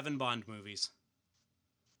did 7 Bond movies.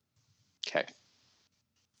 Okay.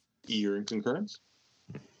 you're in concurrence?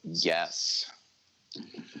 Yes.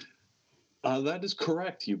 That is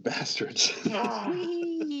correct, you bastards.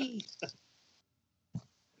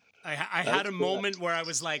 Oh, I had a moment where I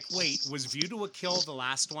was like, wait, was View to a Kill the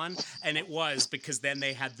last one? And it was, because then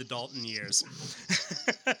they had the Dalton years.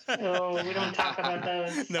 Oh, we don't talk about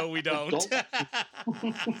those. No, we don't.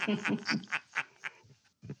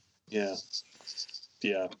 Yeah.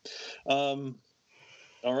 Yeah. All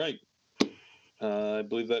right. I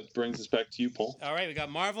believe that brings us back to you, Paul. All right, we got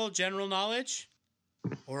Marvel, general knowledge,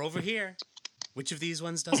 or over here. Which of these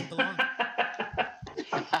ones doesn't belong?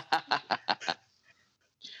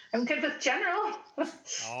 I'm good with general.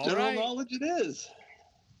 All General right. knowledge it is.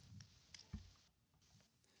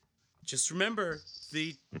 Just remember,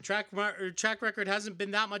 the track record hasn't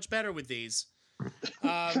been that much better with these.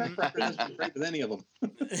 Track record hasn't been great with any of them.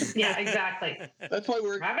 Yeah, exactly. That's why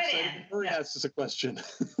we're Rub it excited in. Murray Yeah. asks us a question.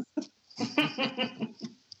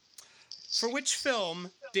 For which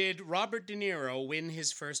film did Robert De Niro win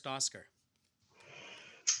his first Oscar?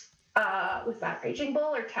 Was that Raging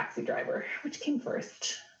Bull or Taxi Driver? Which came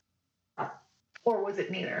first? Or was it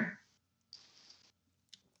neither?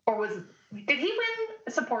 Or did he win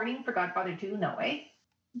supporting for Godfather 2? No way.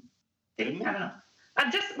 Did he? I don't know.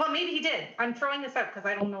 Maybe he did. I'm throwing this out because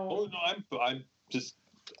I don't know. Oh no,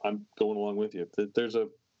 I'm going along with you. There's a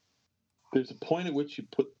point at which you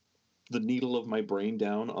put the needle of my brain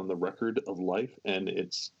down on the record of life, and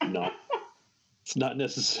it's not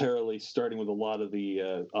necessarily starting with a lot of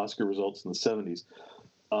the Oscar results in the 70s.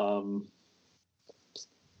 Oh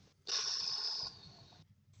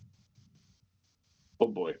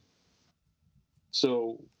boy.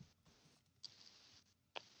 So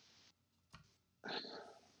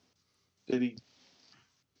did he?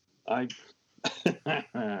 I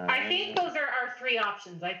think those are our three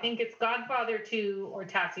options. I think it's Godfather 2 or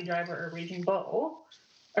Taxi Driver or Raging Bull.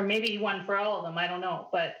 Or maybe he won for all of them. I don't know.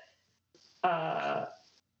 But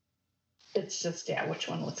it's just, which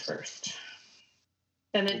one was first?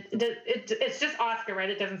 And it's just Oscar, right?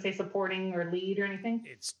 It doesn't say supporting or lead or anything?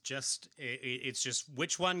 It's just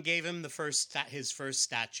which one gave him his first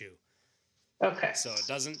statue. Okay. So it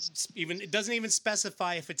doesn't even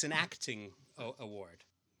specify if it's an acting award.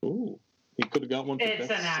 Ooh, he could have got one.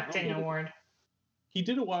 It's an acting award. He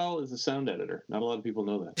did a while as a sound editor. Not a lot of people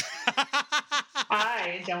know that.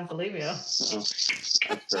 I don't believe you.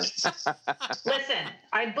 Listen,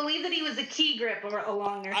 I believe that he was a key grip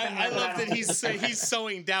along there. I love that he's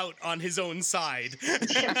sowing doubt on his own side.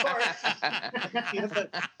 Of course. He had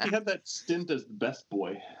that stint as the best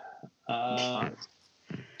boy.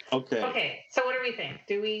 Okay. Okay, so what do we think?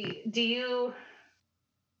 Do you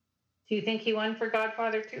think he won for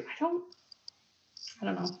Godfather 2? I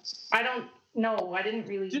don't know. I don't know. I didn't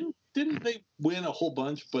really. Didn't they win a whole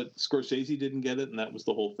bunch, but Scorsese didn't get it, and that was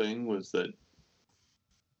the whole thing, was that...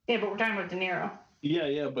 Yeah, but we're talking about De Niro.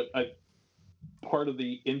 Yeah, but part of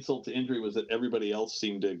the insult to injury was that everybody else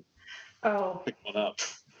seemed to pick one up.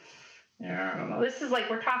 Yeah, I don't know. This is like,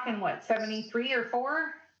 we're talking, what, 73 or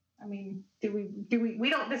 4? I mean, we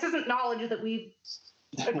don't, this isn't knowledge that we've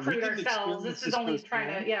accrued ourselves. This is only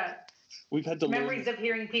trying to, We've had to memories of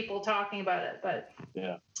hearing people talking about it, but...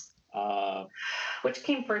 Yeah. Which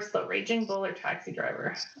came first, though, Raging Bull or Taxi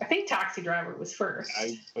Driver? I think Taxi Driver was first.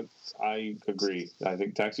 I agree. I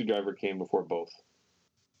think Taxi Driver came before both.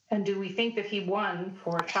 And do we think that he won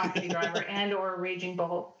for Taxi Driver and or Raging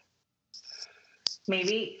Bull?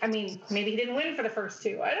 Maybe. I mean, maybe he didn't win for the first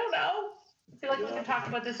two. I don't know. I feel like we could talk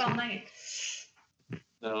about this all night.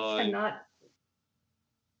 No,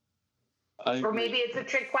 or maybe it's a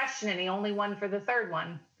trick question and he only won for the third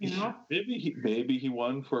one. You know? Maybe he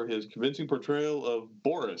won for his convincing portrayal of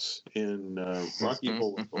Boris in Rocky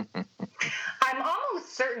Horror. I'm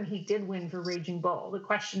almost certain he did win for Raging Bull. The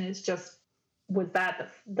question is just, was that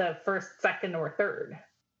the first, second, or third?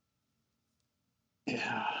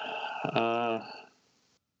 Yeah. I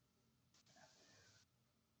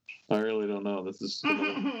really don't know. This is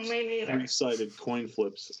three-sided coin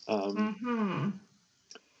flips.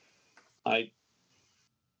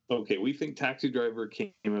 We think Taxi Driver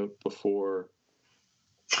came out before,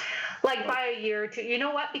 like, by a year or two. You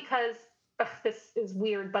know what? Because this is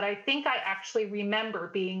weird, but I think I actually remember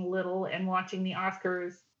being little and watching the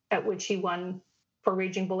Oscars at which he won for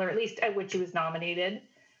Raging Bull, or at least at which he was nominated.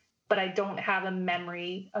 But I don't have a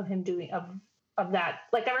memory of him doing of that.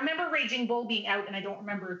 Like, I remember Raging Bull being out, and I don't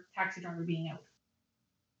remember Taxi Driver being out.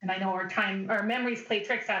 And I know our memories play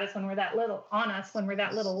tricks at us when we're that little,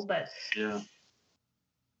 but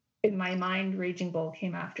in my mind, Raging Bull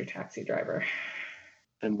came after Taxi Driver.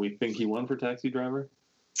 And we think he won for Taxi Driver?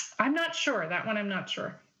 I'm not sure. That one I'm not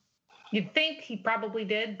sure. You'd think he probably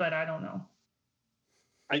did, but I don't know.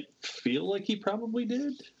 I feel like he probably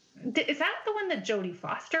did. Is that the one that Jodie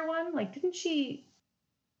Foster won? Like, didn't she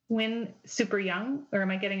win super young? Or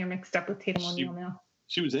am I getting her mixed up with Tatum She- O'Neal now?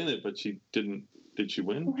 She was in it, but she didn't. Did she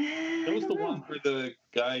win? That was the one where the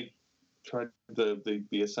guy tried the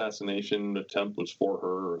assassination attempt was for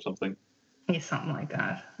her or something. Yeah, something like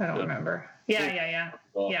that. I don't Yeah. remember. Yeah.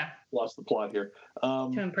 Yeah. Lost the plot here.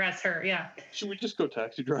 To impress her, yeah. Should we just go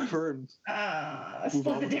Taxi Driver and Move Split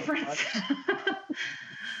on the with our difference.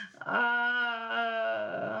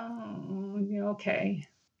 Okay.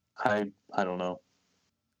 I don't know.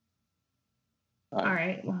 All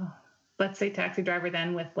right. Well, let's say Taxi Driver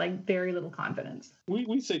then, with like very little confidence.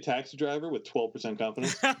 We say Taxi Driver with 12%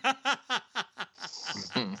 confidence.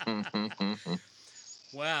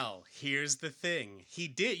 Well, here's the thing. He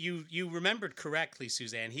did. You remembered correctly,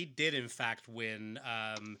 Suzanne. He did in fact win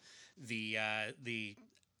the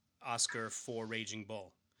Oscar for Raging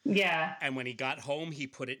Bull. Yeah. And when he got home, he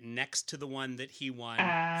put it next to the one that he won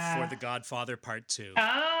for The Godfather Part 2.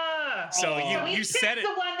 Ah. So he you said it.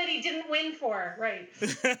 picked the one that he didn't win for, right?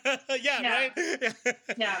 Yeah, right?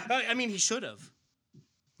 Yeah. I mean, he should have.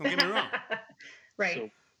 Don't get me wrong. Right. So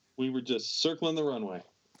we were just circling the runway.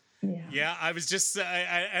 Yeah. Yeah, I was just,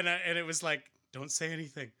 and it was like, don't say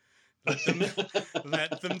anything.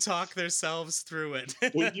 Let them talk themselves through it.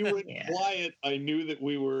 When you went Yeah. quiet, I knew that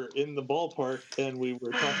we were in the ballpark and we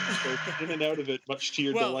were talking in and out of it, much to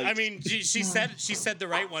your Well, delight. I mean, she said the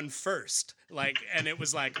right one first, like, and it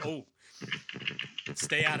was like, oh,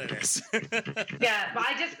 stay out of this. Yeah, but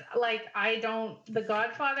the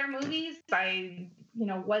Godfather movies, I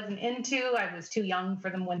wasn't into. I was too young for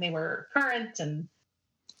them when they were current, and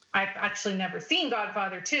I've actually never seen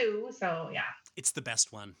Godfather 2, so yeah. It's the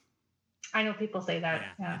best one. I know people say that.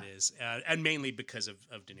 Yeah. It is, and mainly because of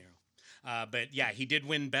De Niro. But yeah, he did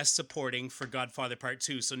win Best Supporting for Godfather Part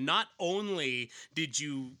 2. So not only did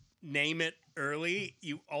you name it early,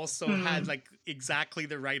 you also had like exactly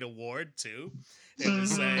the right award too.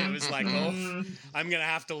 It was like, oh, I'm gonna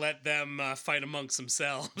have to let them fight amongst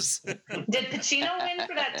themselves. Did Pacino win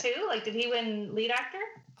for that too? Like, did he win lead actor?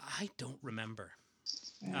 I don't remember.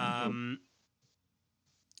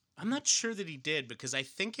 I'm not sure that he did, because I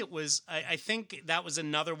think it was. I think that was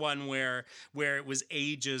another one where it was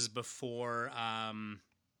ages before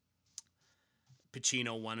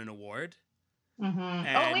Pacino won an award.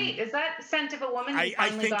 Mm-hmm. Oh wait, is that Scent of a Woman? I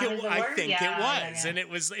think it was, Yeah. and it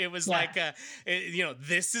was like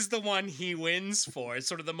this is the one he wins for. It's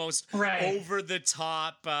sort of the most over the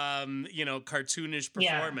top, cartoonish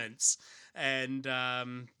performance. And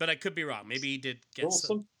but I could be wrong. Maybe he did get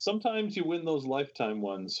sometimes you win those Lifetime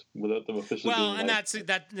ones without them officially being and that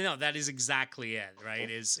is exactly it, right?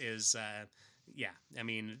 I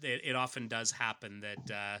mean, it often does happen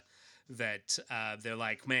that they're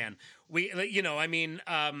like, man,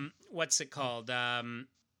 what's it called?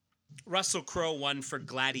 Russell Crowe won for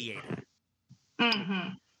Gladiator.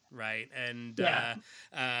 Mm-hmm. Right. And, Yes.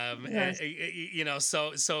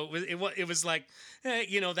 so it was like,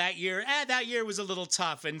 that year was a little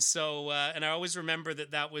tough. And so, and I always remember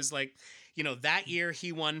that was like, that year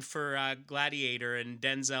he won for Gladiator, and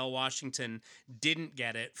Denzel Washington didn't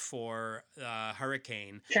get it for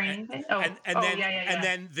Hurricane. Training Day? And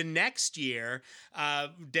then the next year,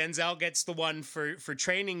 Denzel gets the one for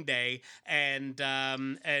Training Day, and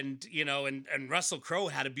Russell Crowe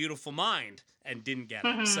had a Beautiful Mind and didn't get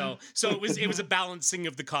it. So it was a balancing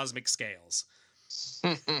of the cosmic scales.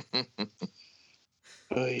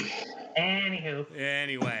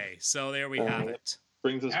 Anyway, so there we have it.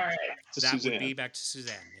 Brings us to that Suzanne. Would be back to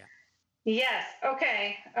Suzanne. Yeah. Yes.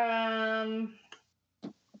 Okay.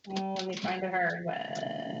 Let me find a hard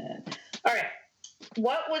one. All right.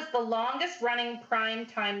 What was the longest running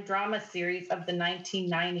primetime drama series of the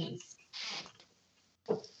 1990s?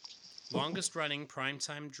 Longest running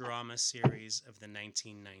primetime drama series of the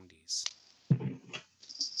 1990s.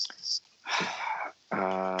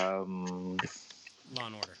 Law and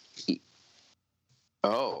Order.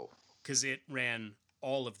 Oh. Because it ran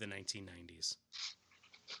all of the 1990s.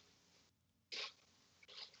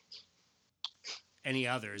 Any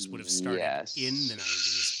others would have started in the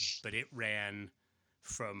 90s, but it ran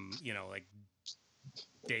from, like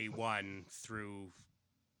day one through,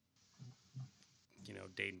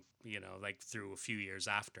 through a few years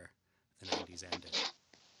after the 90s ended.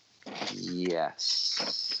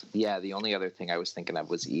 Yes. Yeah, the only other thing I was thinking of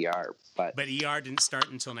was ER, but ER didn't start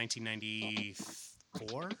until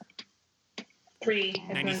 1994?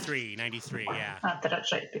 93, yeah. Not that I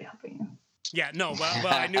should be helping you. Yeah, no, well,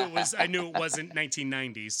 I knew it wasn't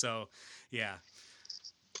 1990, so yeah.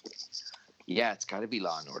 Yeah, it's got to be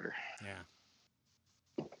Law and Order. Yeah.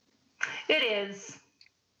 It is.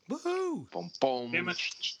 Woohoo! Boom, boom. Damn it.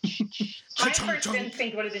 My first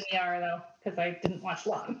instinct would have been ER, though, because I didn't watch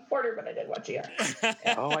Law and Order, but I did watch ER.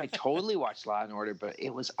 Oh, I totally watched Law and Order, but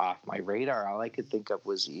it was off my radar. All I could think of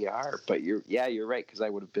was ER. But you're right, because I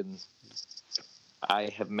would have been.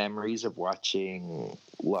 I have memories of watching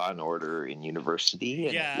Law and Order in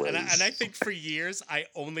university. And and I think for years I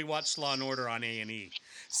only watched Law and Order on A&E.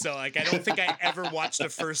 So like I don't think I ever watched a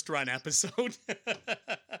first run episode.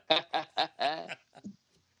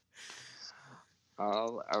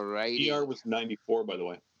 All right. ER was 94, by the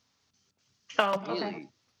way. Oh, okay. Really?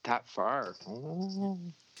 That far?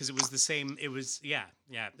 Because it was the same. It was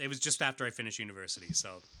It was just after I finished university.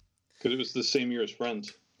 So Because it was the same year as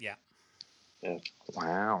Friends. yeah. Yeah.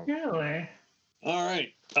 Wow. Really? All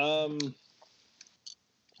right.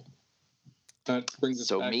 That brings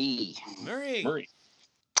us back me. to Murray.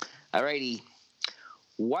 All righty.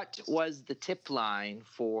 What was the tip line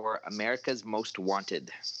for America's Most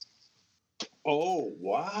Wanted? Oh,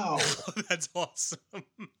 wow. That's awesome.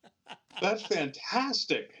 That's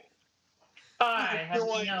fantastic. I have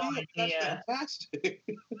no That's idea. fantastic.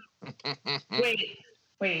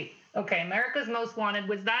 Wait. Okay, America's Most Wanted.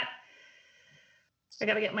 Was that... I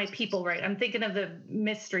got to get my people right. I'm thinking of the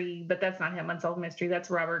mystery, but that's not him. Unsolved Mystery. That's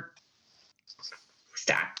Robert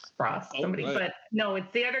Stack Ross. Somebody. Right. But no,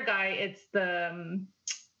 it's the other guy. It's the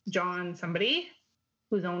John somebody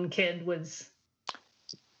whose own kid was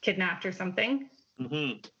kidnapped or something.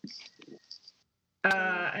 Mm-hmm.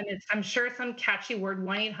 And it's, I'm sure, some catchy word,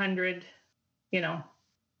 1-800,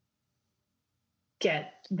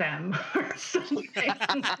 get them or something.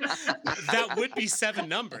 That would be 7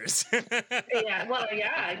 numbers. Yeah, well,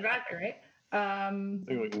 yeah, exactly, right? I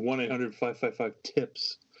think like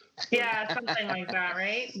 1-800-555-TIPS. Yeah, something like that,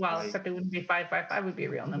 right? Well, Right. except it wouldn't be 555, would be a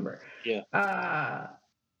real number. Yeah.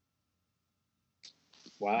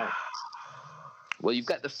 Wow. Well, you've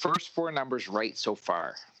got the first 4 numbers right so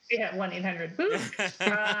far. Yeah, 1-800.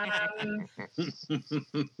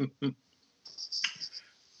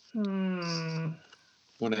 Woo.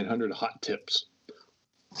 1-800 hot tips.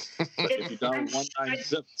 If you dial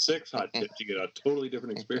 1976 hot tips, you get a totally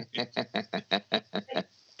different experience.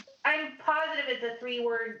 I'm positive it's a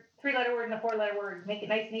 3-letter word and a 4-letter word. Make it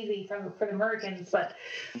nice and easy for the Americans, but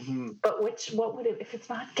Mm-hmm. but what would it, if it's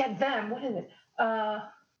not get them, what is it?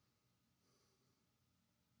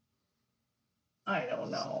 I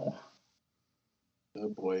don't know. Oh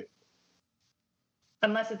boy.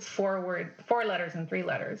 Unless it's 4 letters and 3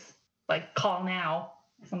 letters. Like call now.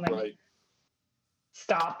 Something. Right.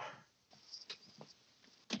 Stop.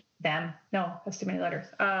 Them. No, that's too many letters.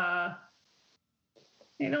 I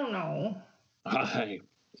don't know. I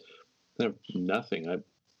have nothing.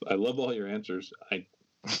 I love all your answers.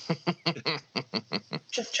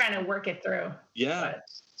 Just trying to work it through. Yeah. But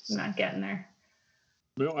I'm not getting there.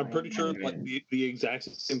 No, I'm pretty sure like the exact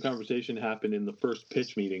same conversation happened in the first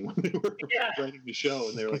pitch meeting when they were writing the show,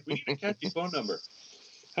 and they were like, "We need a catchy phone number.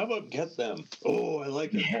 How about get them? Oh, I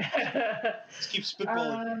like it. Let's keep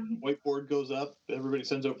spitballing. Whiteboard goes up. Everybody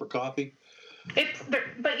sends out for coffee.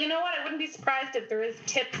 But you know what? I wouldn't be surprised if there is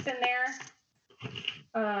tips in there.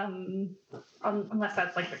 Unless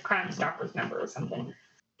that's like the Crime Stoppers number or something.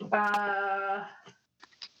 I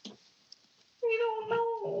don't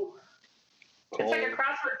know. It's like a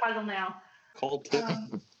crossword puzzle now. Call tips.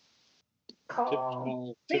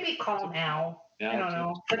 Call. Maybe call now. I don't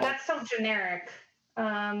know. But that's so generic.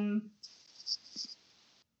 Crime.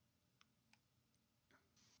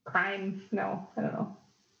 No, I don't know.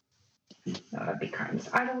 No, that'd be crimes.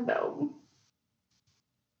 I don't know.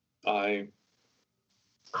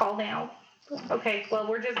 Call now. Okay, well,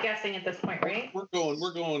 we're just guessing at this point, right? We're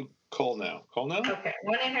going call now. Call now? Okay,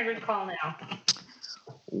 1-800 call now.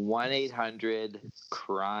 1-800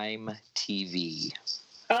 Crime TV.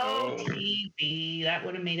 Oh, TV. That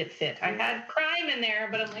would have made it fit. I had crime in there,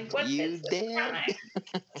 but I'm like, what fits with crime?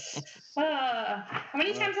 How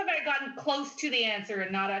many times have I gotten close to the answer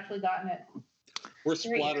and not actually gotten it? We're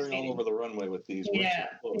splattering all over the runway with these. Yeah.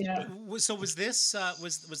 So was this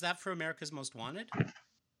was that for America's Most Wanted?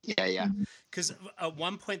 Yeah. Because at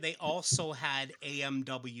one point they also had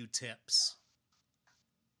AMW tips.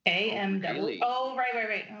 AMW. Really? Oh,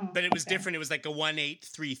 right. Oh, But it was different. It was like a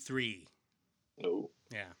 1833. Oh.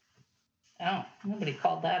 Yeah. Oh, nobody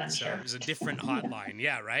called that, I'm So sure. it was a different hotline.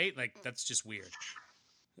 Yeah, right? Like that's just weird.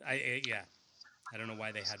 I don't know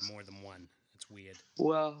why they had more than one. It's weird.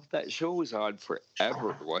 Well, that show was on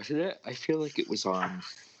forever, wasn't it? I feel like it was on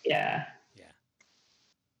Yeah.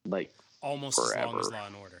 like Almost forever. as long as Law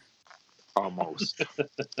and Order. Almost.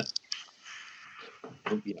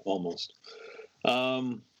 Yeah, almost.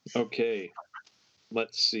 Okay.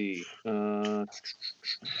 Let's see.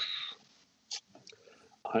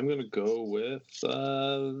 I'm going to go with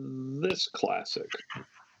this classic.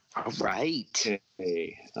 All right.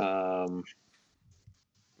 Okay.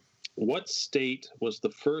 What state was the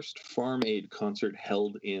first Farm Aid concert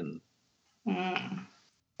held in?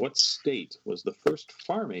 What state was the first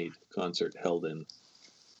Farm Aid concert held in?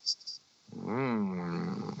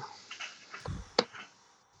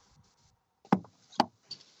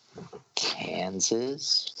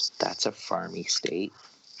 Kansas. That's a farmy state.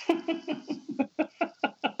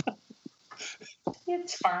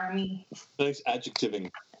 It's farmy. Nice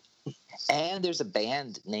adjectiving. And there's a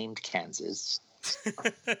band named Kansas.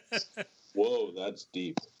 Whoa, that's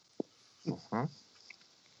deep.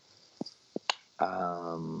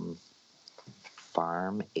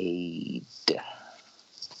 Farm Aid.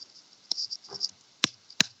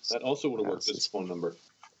 That also would have worked as phone number.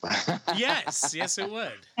 Yes, it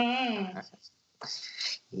would.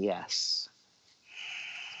 Yes.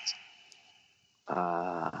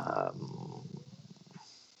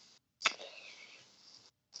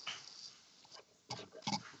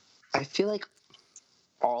 I feel like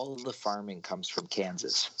all the farming comes from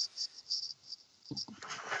Kansas.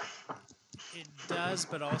 It does,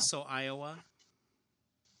 but also Iowa.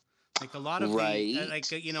 Like a lot of right. the, like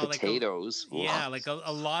potatoes. Like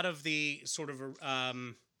a lot of the sort of,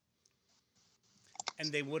 and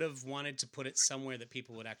they would have wanted to put it somewhere that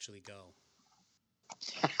people would actually go.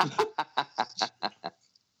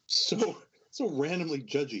 So randomly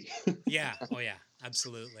judgy. Yeah. Oh yeah.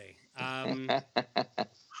 Absolutely.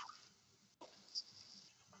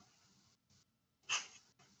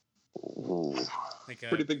 Like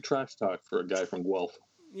Pretty big trash talk for a guy from Guelph.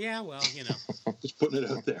 Yeah. Well, Just putting it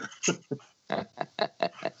out there.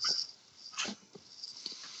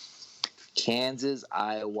 Kansas,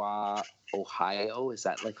 Iowa, Ohio. Is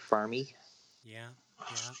that like farmy? Yeah.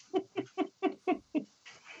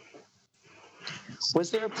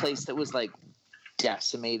 Was there a place that was like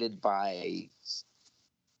decimated by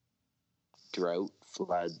drought,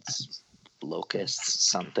 floods, locusts,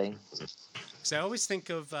 something? Because I always think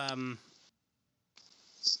of, well,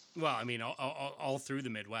 I mean, all through the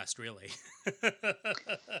Midwest, really.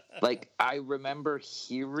 Like, I remember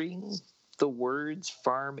hearing the words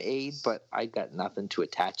Farm Aid, but I got nothing to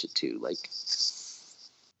attach it to. Like,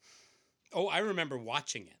 oh, I remember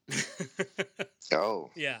watching it.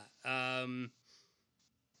 Oh. Yeah.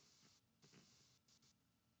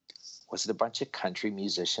 Was it a bunch of country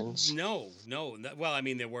musicians? No. Well, I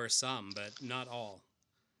mean, there were some, but not all.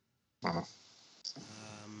 Uh-huh.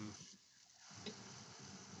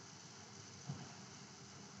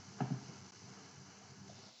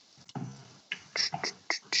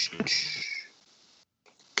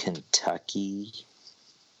 Kentucky,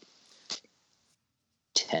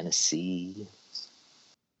 Tennessee.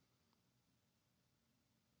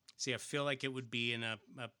 See, I feel like it would be in a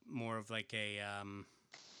more of like a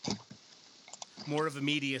more of a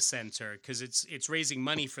media center because it's raising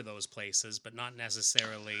money for those places, but not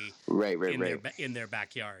necessarily right. in their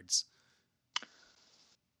backyards.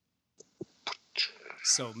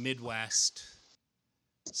 So Midwest.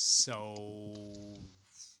 So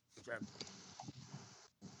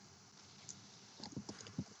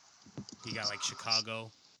you got like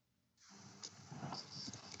Chicago.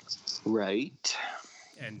 Right.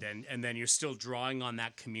 And then you're still drawing on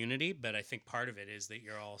that community, but I think part of it is that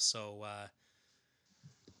you're also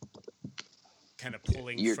kind of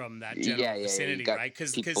pulling from that general vicinity, right?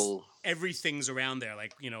 Because everything's around there,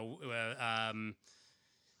 like because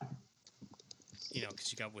you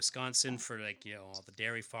got Wisconsin for like all the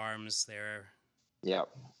dairy farms there. Yeah.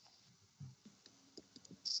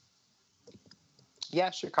 Yeah,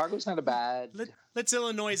 Chicago's not a bad. Let's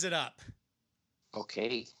Illinois it up.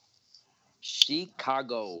 Okay.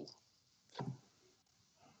 Chicago.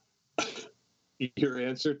 Your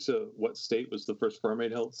answer to what state was the first Farm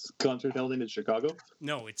Aid concert held in Chicago?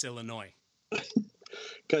 No, it's Illinois.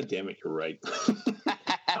 God damn it, you're right.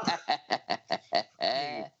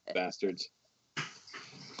 Bastards.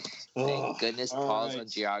 Thank goodness Paul's on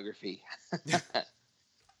geography.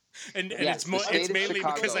 And it's mainly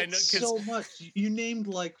because I know so much. You named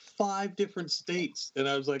like 5 different states, and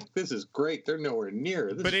I was like, "This is great. They're nowhere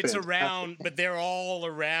near." But it's around. But they're all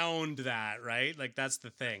around that, right? Like that's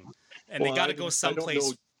the thing. And they got to go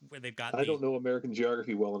someplace where they've got. I don't know American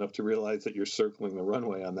geography well enough to realize that you're circling the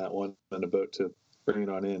runway on that one and about to bring it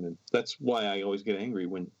on in, and that's why I always get angry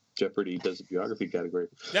when Jeopardy does a geography category.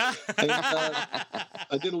 And,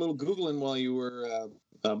 I did a little Googling while you were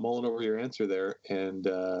mulling over your answer there, and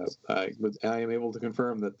I am able to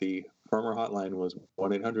confirm that the farmer hotline was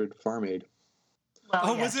 1-800-FARM-AID.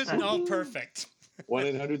 Well, was it? Oh, perfect.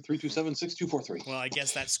 1-800-327-6243. Well, I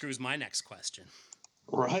guess that screws my next question.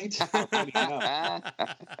 Right? Yeah.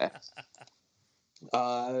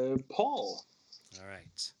 Paul. All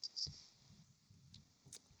right.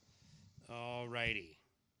 All righty.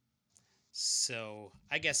 So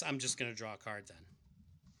I guess I'm just going to draw a card then.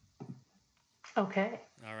 Okay.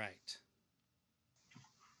 All right.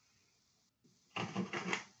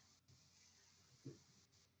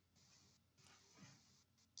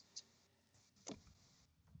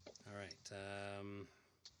 All right.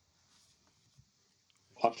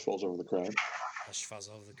 Hush falls over the crowd. Hush falls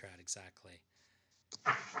over the crowd, exactly.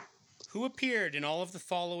 Who appeared in all of the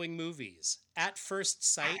following movies? At First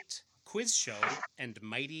Sight, Quiz Show, and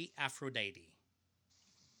Mighty Aphrodite.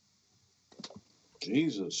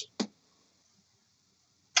 Jesus.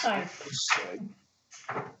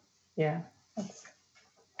 Yeah. That's...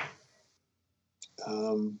 I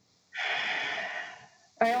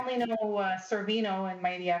only know Sorvino and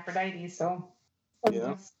Mighty Aphrodite, so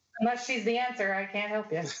Yeah. unless she's the answer, I can't help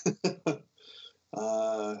you.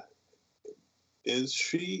 Is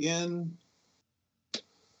she in?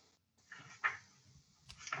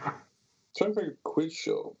 Trying to figure Quiz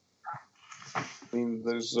Show. I mean,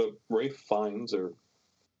 there's Ray Fiennes or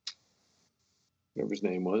whatever his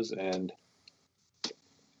name was, and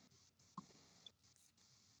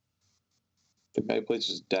the guy who plays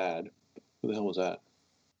his dad. Who the hell was that?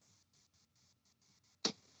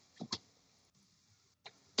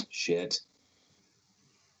 Shit.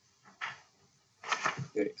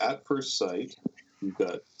 Okay, At First Sight, you've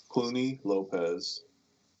got Clooney, Lopez.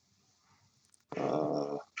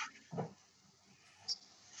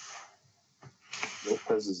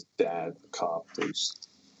 Lopez's dad, the cop. There's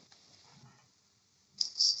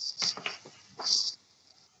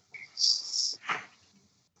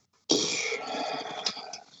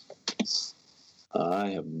I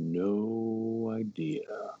have no idea.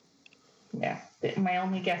 Yeah. My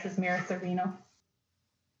only guess is Mira Sorvino.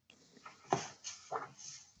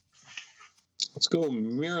 Let's go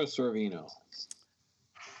Mira Sorvino.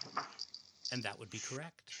 And that would be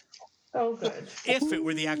correct. Oh, good. If it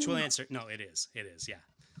were the actual answer. No, it is. It is, yeah.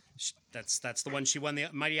 That's the one she won. The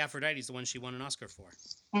Mighty Aphrodite is the one she won an Oscar for.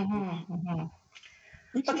 Mm-hmm, mm-hmm.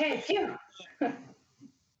 Okay, phew.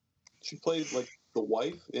 She played like the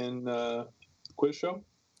wife in Quiz Show.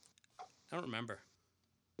 I don't remember.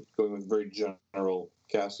 Going with a very general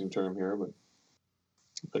casting term here, but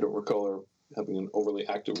I don't recall her having an overly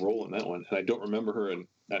active role in that one, and I don't remember her in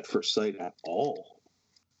At First Sight at all.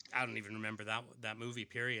 I don't even remember that movie.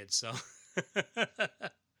 Period. So,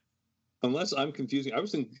 unless I'm confusing, I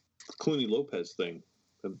was thinking Clooney Lopez thing.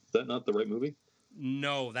 Is that not the right movie?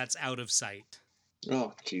 No, that's Out of Sight.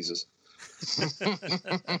 Oh, Jesus.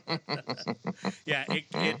 Yeah,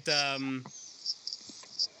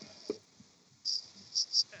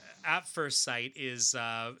 At First Sight is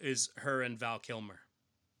her and Val Kilmer.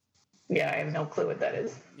 Yeah, I have no clue what that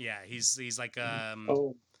is. Yeah, he's like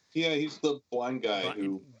oh, yeah, he's the blind guy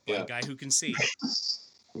guy who can see.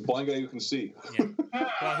 Blind guy who can see. Yeah.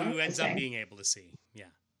 Well, who ends up being able to see. Yeah.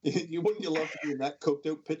 Wouldn't you love to be in that coked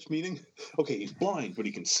out pitch meeting? Okay, he's blind, but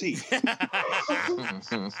he can see.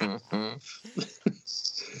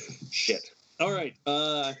 Shit. All right.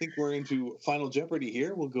 I think we're into Final Jeopardy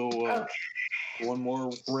here. We'll go one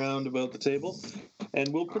more round about the table,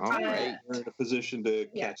 and we'll pretend we're in a position to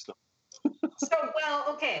catch them.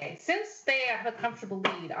 Okay. Since they have a comfortable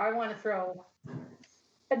lead, I want to throw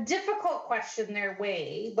a difficult question their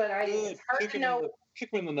way, but it's hard to know.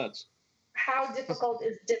 Kick me in the nuts. How difficult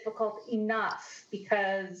is difficult enough?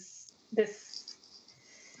 Because this.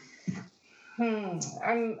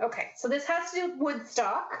 Okay. So this has to do with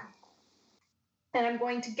Woodstock, and I'm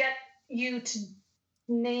going to get you to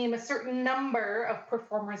name a certain number of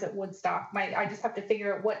performers at Woodstock. I just have to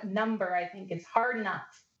figure out what number I think is hard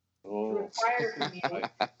enough to require from you.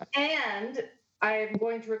 And I'm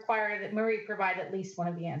going to require that Murray provide at least one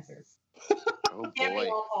of the answers. Oh boy.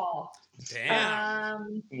 All.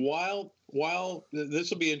 Damn. While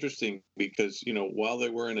this will be interesting because, while they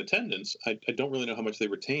were in attendance, I don't really know how much they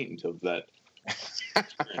retained of that.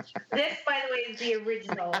 This, by the way, is the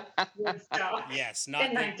original Woodstock. Yes, not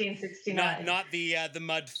in 1969. Not the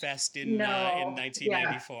Mud Fest in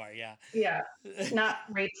 1994. Yeah, not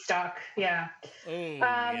Rape Stock. Yeah. Oh,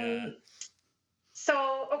 yeah.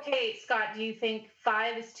 So, okay, Scott, do you think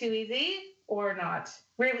 5 is too easy or not?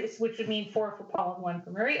 Really, which would mean 4 for Paul and 1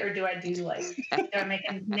 for Murray, or do I do I make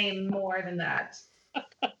a name more than that?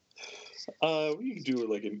 We can do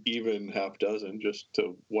like an even half dozen just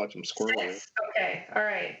to watch them squirm away. Okay, all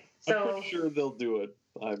right. So I'm pretty sure they'll do it.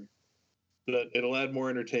 But it'll add more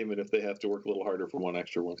entertainment if they have to work a little harder for one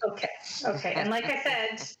extra one. Okay. And like I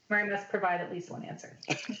said, Murray must provide at least one answer.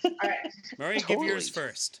 All right. Murray, give yours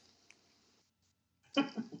first.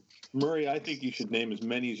 Murray, I think you should name as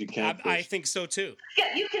many as you can. I think so too.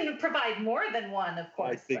 Yeah, you can provide more than one, of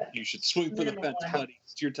course. I think you should swing for the fence, buddy.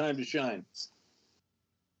 It's your time to shine.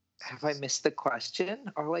 Have I missed the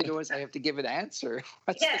question? All I know is I have to give an answer.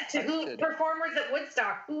 Yes, to who performers at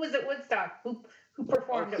Woodstock? Who was at Woodstock? Who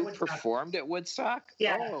performed at Woodstock? Performed at Woodstock?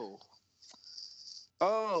 Yeah. Oh.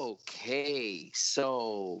 Okay.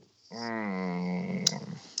 So,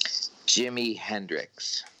 Jimi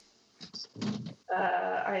Hendrix.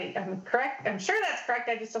 I'm correct. I'm sure that's correct.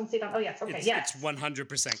 I just don't see it on. Oh, yes. Okay. Yes. It's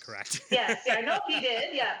 100% correct. Yes. Yeah, I know he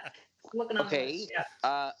did. Yeah. Looking on. Okay.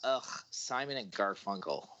 Yeah. Simon and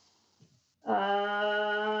Garfunkel.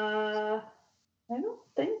 I don't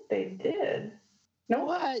think they did. No.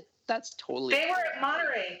 What? That's totally. They were at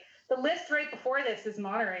Monterey. The list right before this is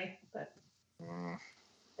Monterey, but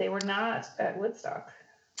they were not at Woodstock.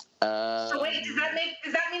 So wait, does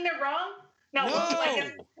that mean they're wrong? No.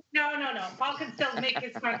 No. Paul can still make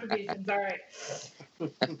his contributions. All right.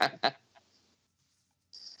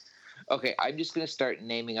 Okay, I'm just going to start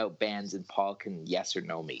naming out bands, and Paul can yes or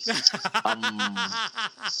no me.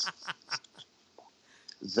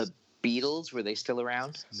 The Beatles, were they still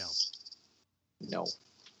around? No.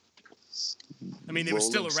 I mean, they were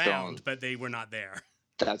still around, but they were not there.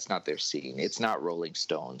 That's not their scene. It's not Rolling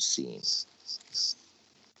Stones' scene.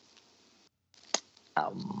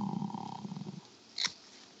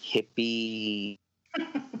 Hippie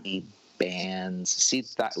bands. See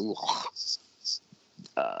that?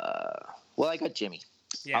 Well, I got Jimmy.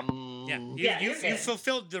 Yeah. You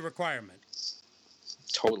fulfilled the requirement.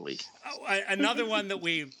 Totally. Another one that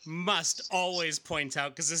we must always point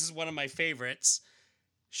out, because this is one of my favorites.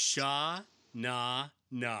 Sha Na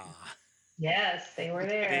Na. Yes, they were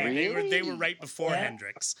there. They were right before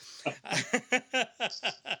Hendrix.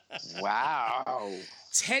 Wow.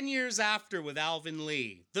 10 years after with Alvin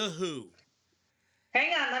Lee, The Who.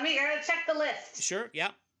 Hang on, I gotta check the list. Sure,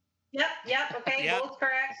 yeah. Yep, okay, both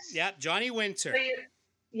correct. Yep, Johnny Winter.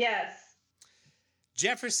 Yes.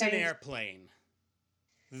 Jefferson Airplane.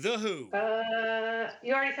 The Who.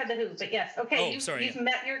 You already said The Who, but yes. Okay,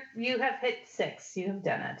 you have hit 6. You have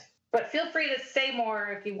done it. But feel free to say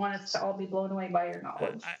more if you want us to all be blown away by your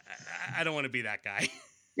knowledge. I don't want to be that guy.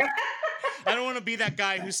 I don't want to be that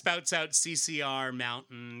guy who spouts out CCR,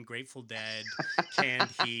 Mountain, Grateful Dead, Canned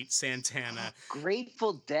Heat, Santana.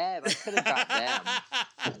 Grateful Dead. I could have got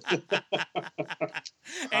them.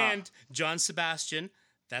 And John Sebastian.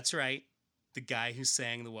 That's right. The guy who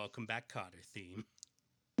sang the Welcome Back Kotter theme.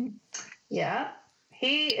 Yeah.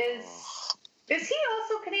 He is... Is he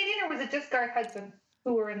also Canadian, or was it just Garth Hudson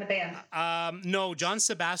who were in the band? No, John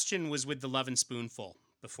Sebastian was with the Love and Spoonful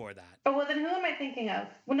before that. Oh, well, then who am I thinking of?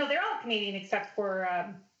 Well, no, they're all Canadian except for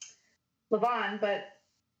Levon, but...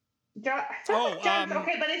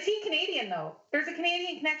 okay, but is he Canadian, though? There's a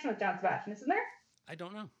Canadian connection with John Sebastian, isn't there? I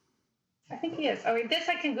don't know. I think he is. Okay, this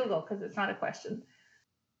I can Google, because it's not a question.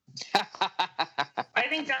 I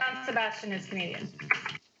think John Sebastian is Canadian.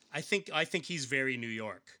 I think he's very New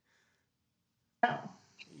York. Oh.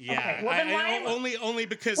 Yeah, okay. Well, then only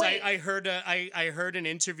because I heard an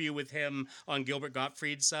interview with him on Gilbert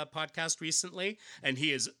Gottfried's podcast recently, and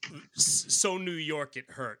he is so New York it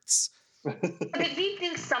hurts. Did he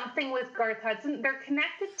do something with Garth Hudson? They're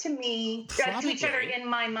connected to me, to each other in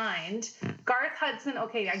my mind. Garth Hudson.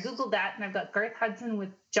 Okay, I googled that, and I've got Garth Hudson with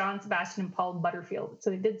John Sebastian and Paul Butterfield. So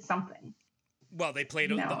they did something. Well, they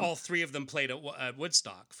played. All three of them played at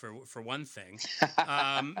Woodstock for one thing.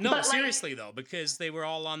 No, but seriously though, because they were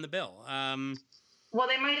all on the bill. Well,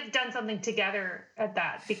 they might have done something together at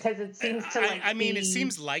that, because it seems to. It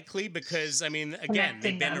seems likely because again,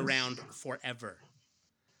 they've been around forever.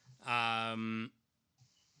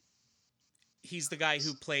 He's the guy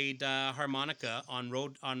who played harmonica on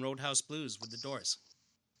Roadhouse Blues with the Doors.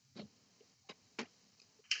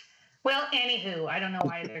 Well, anywho, I don't know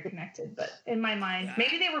why they're connected, but in my mind,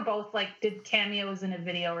 maybe they were both did cameos in a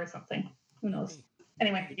video or something. Who knows?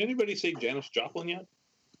 Anyway. Did anybody say Janis Joplin yet?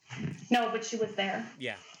 No, but she was there.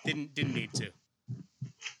 Yeah, didn't need to.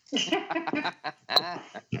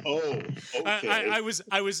 Oh,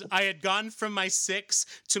 okay. I had gone from my 6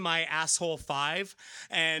 to my asshole 5,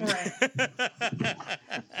 and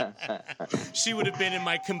she would have been in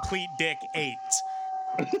my complete dick 8.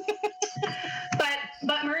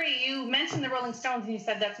 But Murray, you mentioned the Rolling Stones and you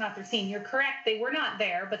said that's not their scene. You're correct. They were not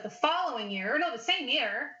there, but the following year, the same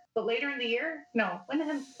year, but later in the year,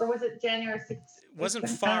 or was it January 6th? Wasn't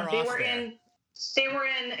far off there. They were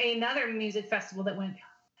in another music festival that went.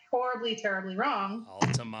 horribly, terribly wrong.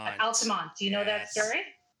 Altamont. Altamont. Do you know that Yes. story?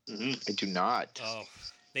 I do not. Oh,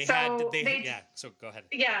 they So had. they- Yeah. So go ahead.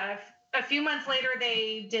 Yeah. A few months later,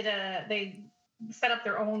 they set up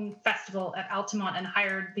their own festival at Altamont and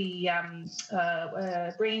hired the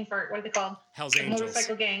brain fart. What are they called? Hell's The Angels.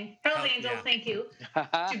 motorcycle gang. Hell's Hell- Angels. yeah. Thank you.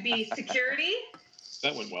 To be security.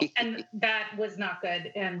 That went well. And that was not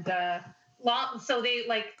good. And so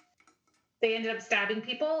they ended up stabbing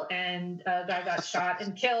people, and a guy got shot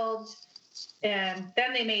and killed. And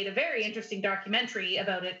then they made a very interesting documentary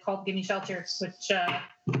about it called "Gimme Shelter," which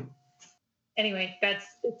anyway, that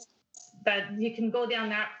you can go down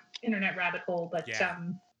that internet rabbit hole. But Yeah.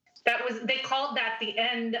 they called that the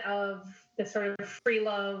end of the sort of free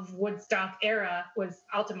love Woodstock era was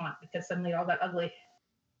Altamont, because suddenly it all got ugly.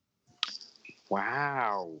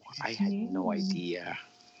 Wow. I had no idea.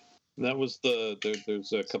 That was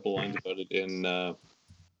there's a couple lines about it in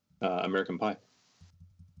American Pie.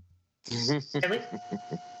 Really?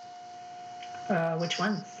 Which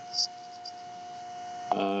ones?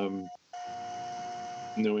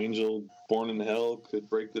 No angel born in hell could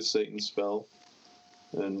break the Satan spell.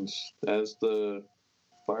 And as the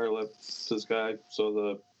fire left his guy, saw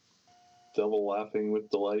the devil laughing with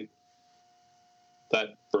delight.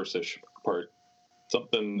 That verse-ish part.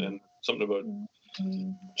 Something about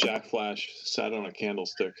Jack Flash sat on a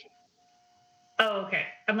candlestick. Oh, okay.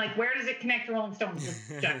 I'm like, where does it connect to Rolling Stones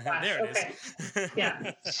with Jack Flash? There it Okay. is. Yeah.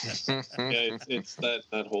 Yeah, it's that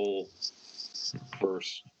whole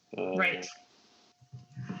verse. Right.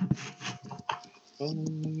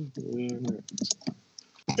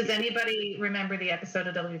 Does anybody remember the episode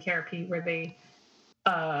of WKRP where they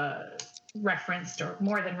referenced, or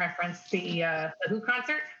more than referenced, the Who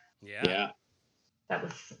concert? Yeah. Yeah. That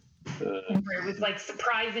was Uh, where it was like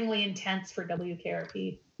surprisingly intense for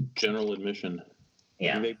WKRP. general admission.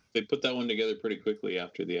 Yeah, They put that one together pretty quickly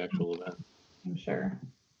after the actual event. I'm sure.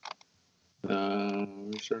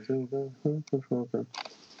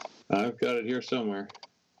 I've got it here somewhere.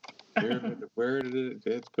 Where did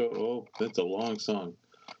it go? Oh, that's a long song.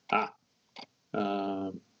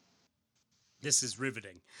 This is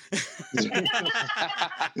riveting.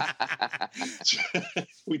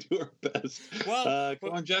 We do our best. Well,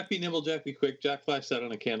 Come on, Jack be nimble, Jack be quick. Jack Flash sat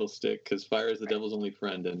on a candlestick because fire is the devil's only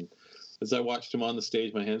friend. And as I watched him on the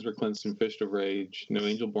stage, my hands were cleansed and fished of rage. No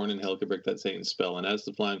angel born in hell could break that Satan's spell. And as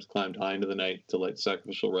the flames climbed high into the night to light the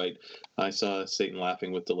sacrificial rite, I saw Satan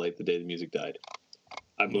laughing with delight the day the music died.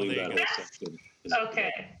 I believe there that you whole section. is-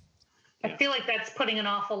 Okay. I feel like that's putting an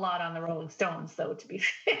awful lot on the Rolling Stones, though, to be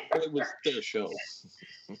fair. Well, it was their show.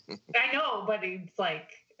 I know, but it's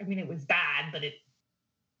like, I mean, it was bad, but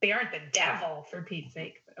they aren't the devil, for Pete's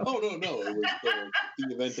sake. But okay. Oh, no. It was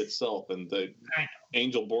the event itself. And the I know.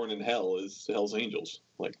 angel born in hell is Hell's Angels.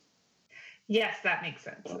 Like, Yes, that makes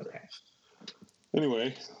sense. Okay.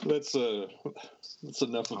 anyway, that's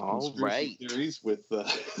enough of All conspiracy right. theories with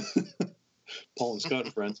Paul and Scott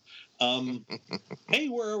and friends. Hey,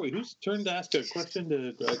 where are we? Whose turn to ask a question?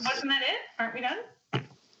 Wasn't that it? Aren't we done?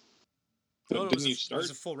 no, it didn't was you It start?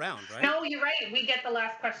 was a full round, right? No, you're right. We get the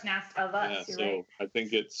last question asked of us. Yeah, You're so right. I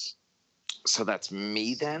think it's So that's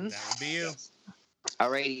me then? That would be you.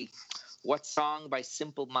 Alrighty. What song by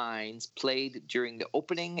Simple Minds played during the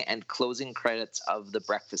opening and closing credits of The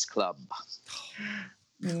Breakfast Club?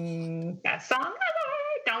 That song,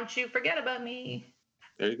 Don't You Forget About Me.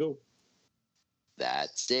 there you go.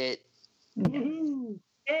 That's it.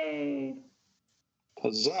 Yay.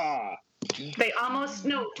 Huzzah! They almost,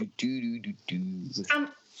 no, Do, do, do, do, do.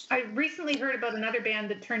 I recently heard about another band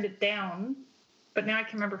that turned it down, but now I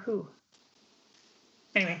can remember who.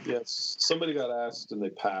 Anyway, Yes, somebody got asked and they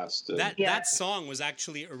passed. And That song was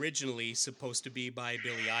actually originally supposed to be by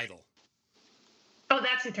Billy Idol. oh,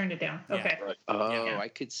 that's who turned it down. Yeah. Okay. right. Oh, Yeah. I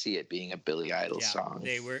could see it being a Billy Idol Yeah, song.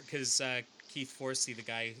 they were because Keith Forsey, the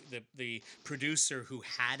guy, the producer who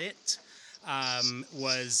had it,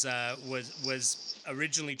 was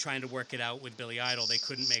originally trying to work it out with Billy Idol. They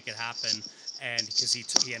couldn't make it happen, and because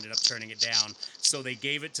he ended up turning it down. So they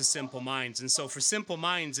gave it to Simple Minds, and so for Simple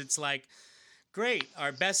Minds, it's like, great,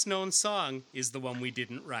 our best known song is the one we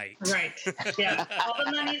didn't write. Right. Yeah. All the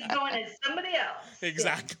money's going to somebody else.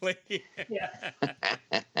 Exactly.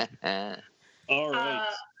 Yeah. All right.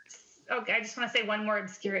 Okay, I just want to say one more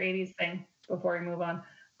obscure 80s thing before we move on.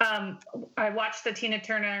 I watched the Tina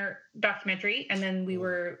Turner documentary, and then we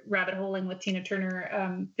were rabbit holing with Tina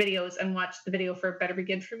Turner videos and watched the video for Better Be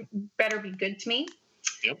Good to Me.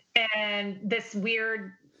 Yep. And this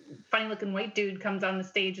weird, funny-looking white dude comes on the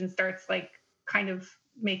stage and starts like kind of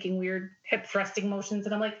making weird hip thrusting motions,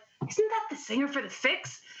 and I'm like, isn't that the singer for the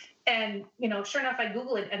Fix? And sure enough, I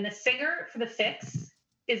Google it, and the singer for the Fix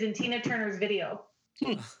is in Tina Turner's video,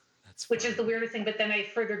 That's which is funny. the weirdest thing. But then I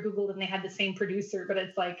further Googled and they had the same producer. But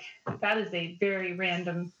it's like, that is a very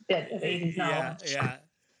random bit of 80s knowledge.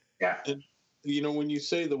 Yeah. And, you know, when you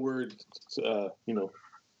say the word,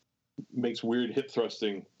 makes weird hip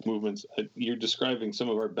thrusting movements, you're describing some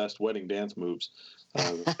of our best wedding dance moves.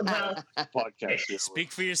 Well, Podcast here.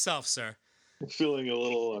 Speak for yourself, sir. We're feeling a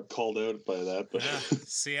little called out by that, but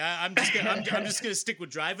See, I'm just gonna stick with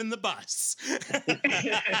driving the bus.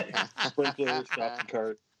 sprinkler, shopping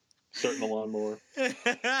cart, starting a lawnmower.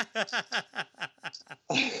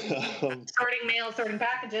 sorting mail, sorting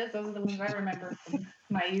packages. Those are the ones I remember from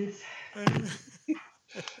my youth.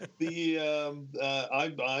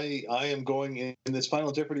 I am going in this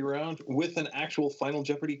Final Jeopardy round with an actual Final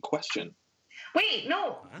Jeopardy question. Wait,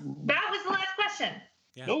 no, that was the last question.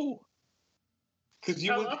 Yeah. No, because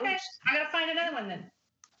you went okay. first. I gotta find another one then.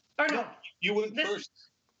 Or no, You went first.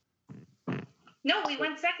 no, we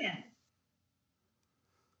went second.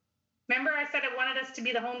 Remember, I said I wanted us to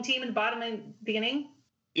be the home team in the bottom and beginning.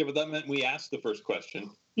 Yeah, but that meant we asked the first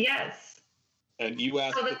question, Yes. and you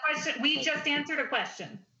asked. So the question, we just answered a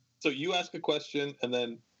question. So you asked a question, and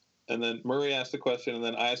then Murray asked a question, and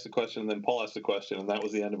then I asked a question, and then Paul asked a question, and that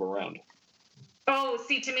was the end of a round. Oh,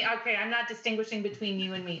 see, to me, okay, I'm not distinguishing between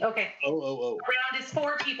you and me. Okay. Oh. A round is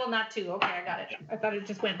 4 people, not 2. Okay, I got it. Yeah. I thought it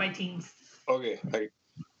just went by teams. Okay,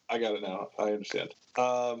 I got it now. I understand.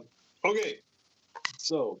 Okay,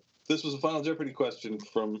 so this was a Final Jeopardy question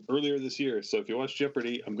from earlier this year. So if you watch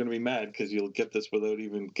Jeopardy, I'm going to be mad because you'll get this without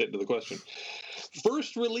even getting to the question.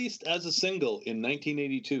 First released as a single in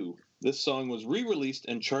 1982, this song was re-released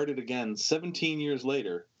and charted again 17 years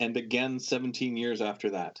later, and again 17 years after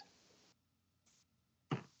that.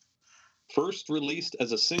 First released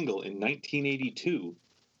as a single in 1982,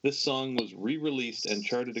 this song was re-released and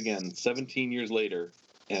charted again 17 years later,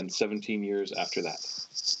 and 17 years after that.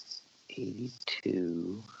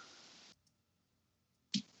 82.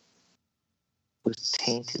 Was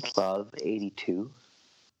Tainted Love 82?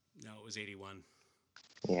 No, it was 81.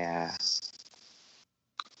 Yeah.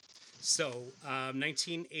 So,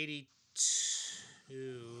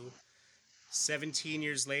 1982. 17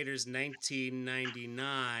 years later is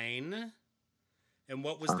 1999. And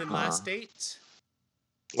what was the last date?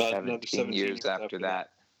 17 years after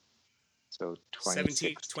that. So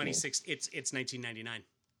 26. It's 1999.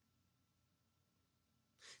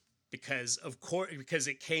 Because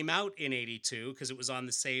it came out in 82 because it was on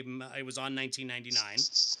 1999.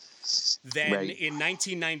 Then in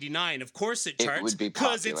 1999, of course it charts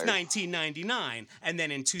because it's 1999. And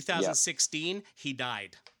then in 2016, he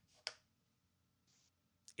died.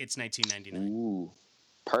 It's 1999. Ooh,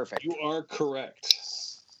 perfect. You are correct.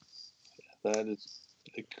 That is,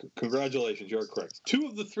 congratulations, you are correct. 2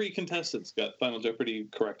 of the 3 contestants got Final Jeopardy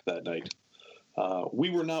correct that night. We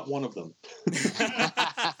were not one of them.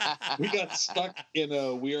 We got stuck in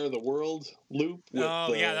a We Are the World loop. With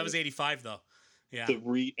that was 85 though. Yeah. The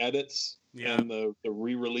re-edits and the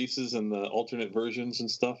re-releases and the alternate versions and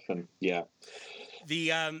stuff, and yeah.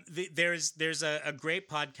 There's a great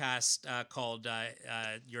podcast called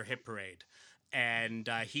Your Hit Parade, and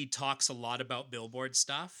he talks a lot about Billboard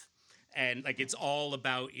stuff, and like it's all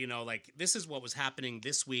about like this is what was happening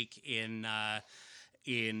this week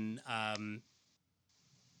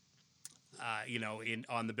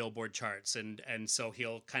on the Billboard charts, and so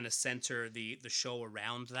he'll kind of center the show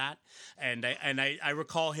around that, and I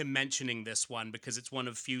recall him mentioning this one because it's one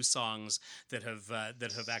of few songs that have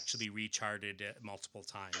actually recharted multiple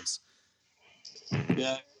times.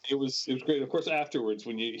 Yeah, it was great. Of course, afterwards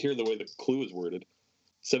when you hear the way the clue is worded,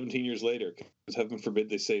 17 years later, because heaven forbid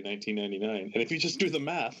they say 1999, and if you just do the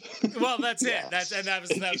math, well, that's it.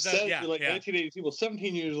 You're like 1982. Well,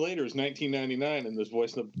 17 years later is 1999, and this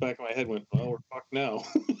voice in the back of my head went, "Well, we're fucked now."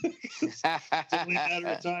 It's only a matter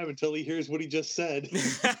of time until he hears what he just said.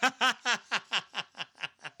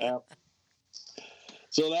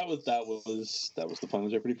 So that was the Final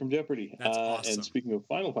Jeopardy from Jeopardy. That's awesome. And speaking of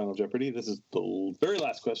Final Jeopardy, this is the very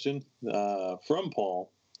last question from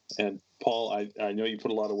Paul. And Paul, I know you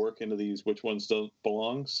put a lot of work into these. Which ones don't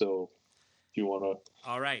belong? So, do you want to?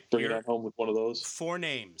 All right, bring it on home with one of those. 4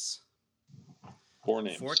 names. 4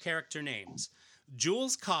 names. 4 character names: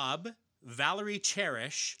 Jules Cobb, Valerie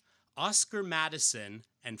Cherish, Oscar Madison,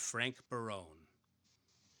 and Frank Barone.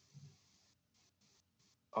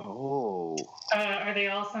 Oh. Are they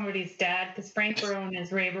all somebody's dad? Because Frank Barone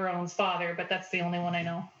is Ray Barone's father, but that's the only one I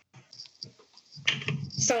know.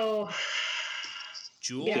 So.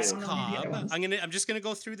 Jules Cobb. I'm just gonna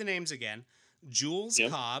go through the names again. Jules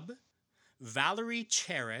Cobb, Valerie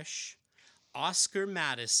Cherish, Oscar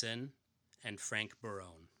Madison, and Frank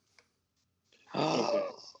Barone. Okay.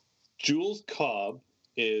 Jules Cobb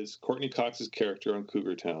is Courtney Cox's character on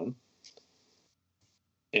Cougar Town.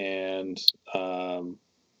 And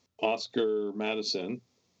Oscar Madison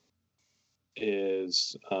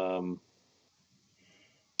is from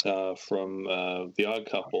The Odd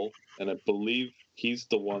Couple, and I believe he's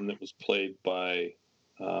the one that was played by.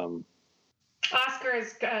 Oscar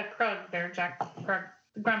is Krug there, Jack Krug,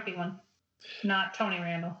 the grumpy one, not Tony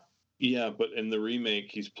Randall. Yeah, but in the remake,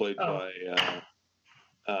 he's played by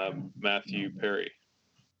Matthew Perry.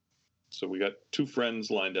 So we got two friends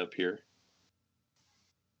lined up here.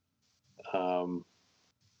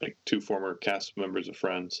 Like two former cast members of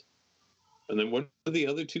Friends. And then what are the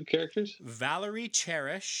other two characters? Valerie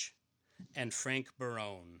Cherish and Frank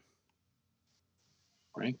Barone.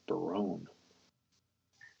 Frank Barone.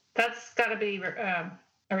 That's got to be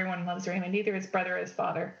Everyone Loves Raymond. Either his brother or his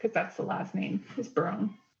father, because that's the last name, is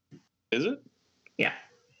Barone. Is it? Yeah.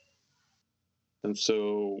 And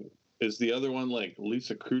so is the other one like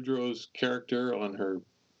Lisa Kudrow's character on her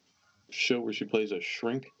show where she plays a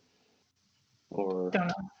shrink? Or Don't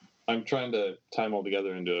know. I'm trying to tie them all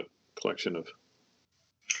together into a collection of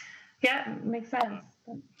Yeah, makes sense.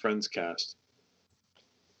 Friends cast.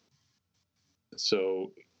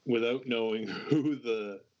 So without knowing who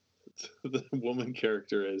the woman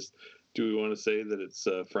character is, do we want to say that it's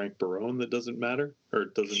Frank Barone that doesn't matter, or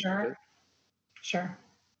it doesn't matter? Sure.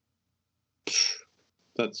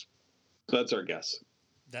 That's our guess.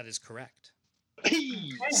 That is correct. Hey!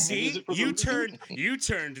 See, you turned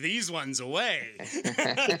these ones away.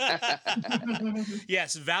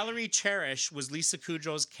 Yes, Valerie Cherish was Lisa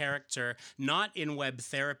Kudrow's character, not in Web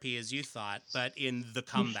Therapy as you thought, but in The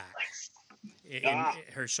Comeback, in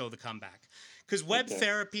her show The Comeback. Because Web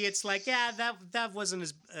Therapy, it's like, yeah, that wasn't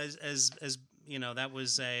as you know, that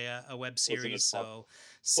was a web series, so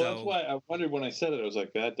that's why I wondered when I said it. I was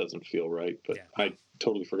like, that doesn't feel right, but yeah. I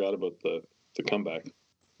totally forgot about the Comeback.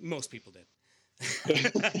 Most people did.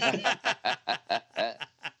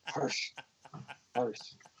 Harsh.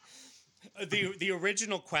 The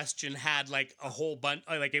original question had like a whole bunch,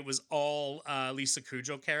 like it was all Lisa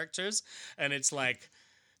Kudrow characters, and it's like,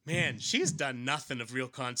 man, she's done nothing of real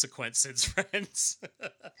consequence since Friends.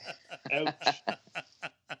 Ouch.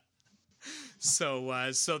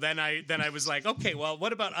 So then I was like, okay, well,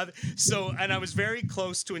 what about other? So, and I was very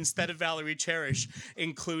close to, instead of Valerie Cherish,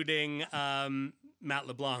 including Matt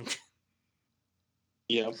LeBlanc.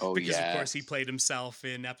 Yeah. Oh, because yeah. of course he played himself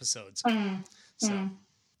in episodes. Mm. So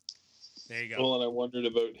there you go. Well, and I wondered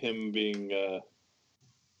about him being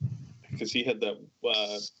because he had that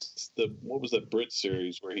what was that Brit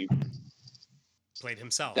series where he played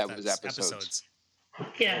himself. That was That's episodes.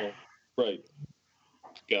 Yeah. Oh, right.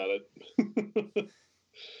 Got it.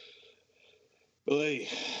 Hey,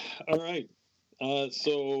 all right.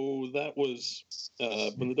 So that was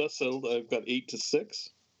when the dust settled. I've got 8-6.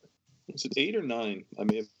 Was it 8 or 9? I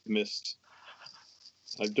may have missed.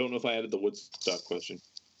 I don't know if I added the Woodstock question.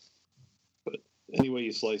 But anyway,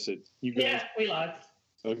 you slice it. You guys Yeah, we lost.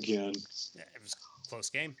 again. Yeah, it was a close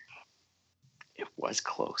game. It was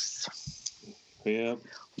close. Yeah.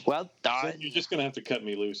 Well So done. you're just gonna have to cut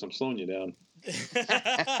me loose. I'm slowing you down.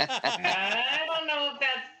 I don't know if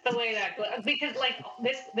that's the way that goes, because like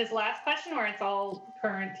this last question where it's all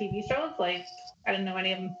current TV shows, like I didn't know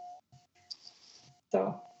any of them.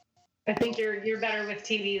 So I think you're better with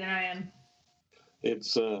TV than I am.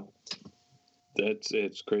 It's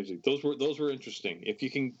it's crazy. Those were interesting. If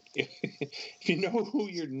you know who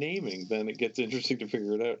you're naming, then it gets interesting to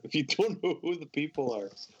figure it out. If you don't know who the people are,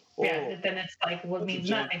 Yeah, then it's like, well, it means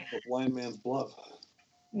nothing. Blind man's bluff.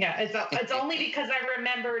 Yeah, it's only because I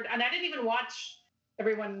remembered, and I didn't even watch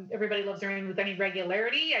Everybody Loves Raymond with any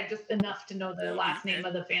regularity. I just enough to know the last name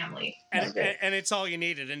of the family. And it's all you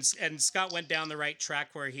needed. And Scott went down the right track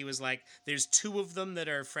where he was like, there's 2 of them that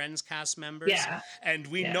are Friends cast members. Yeah. And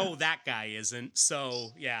we know that guy isn't.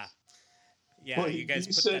 So, yeah. Yeah, Well, you guys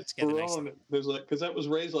put said that together Barone. nicely. There's like, because that was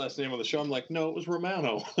Ray's last name on the show. I'm like, no, it was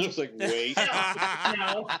Romano. I was like, wait,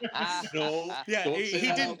 No. no, Yeah, don't he say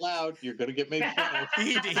that didn't- out loud. You're gonna get made fun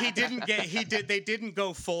of. They didn't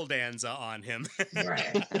go full Danza on him.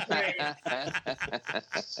 Right.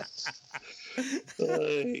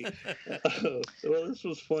 Hey. Well, this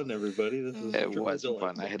was fun, everybody. This was It truly was fun.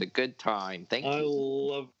 delightful. I had a good time. Thank I you.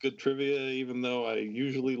 love good trivia, even though I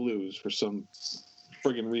usually lose for some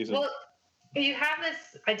friggin' reason. Well, you have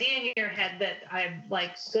this idea in your head that I'm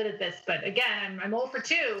like good at this, but again, I'm 0 for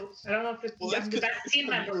 2. I don't know if Well, that's I'm the 'cause- best team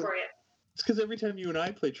member for you. It's because every time you and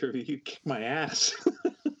I play trivia, you kick my ass.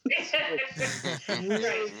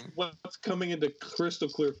 Right. What's coming into crystal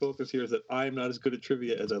clear focus here is that I'm not as good at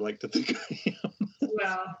trivia as I like to think I am.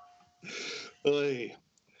 Well, Oy.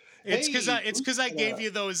 It's because I who's gave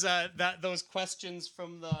you those questions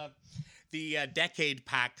from the decade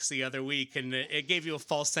packs the other week, and it gave you a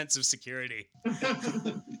false sense of security.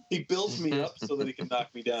 He builds me up so that he can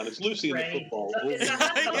knock me down. It's Lucy in the Right. football. It's a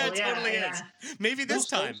hustle, Yeah, it totally yeah. is. Maybe this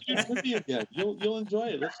time. Again. You'll enjoy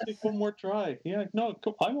it. Let's take one more try. Yeah, no,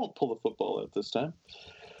 I won't pull the football out this time.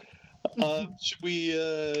 Should we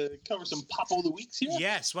cover some Pop of the Weeks here?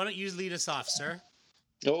 Yes. Why don't you lead us off, sir?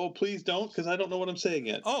 Oh, please don't, because I don't know what I'm saying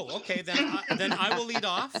yet. Oh, okay. Then I will lead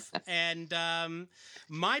off. And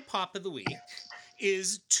my Pop of the Week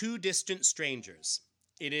is Two Distant Strangers.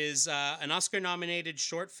 It is an Oscar-nominated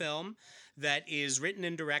short film that is written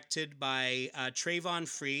and directed by Trayvon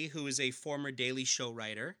Free, who is a former Daily Show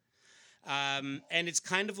writer. And it's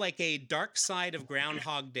kind of like a dark side of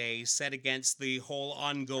Groundhog Day set against the whole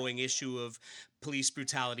ongoing issue of police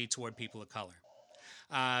brutality toward people of color.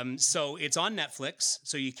 So it's on Netflix,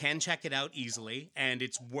 so you can check it out easily, and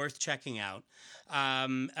it's worth checking out.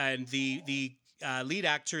 And the lead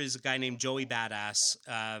actor is a guy named Joey Badass.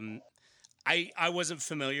 I wasn't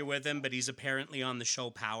familiar with him, but he's apparently on the show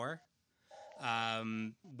Power,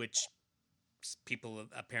 which people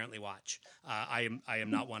apparently watch. I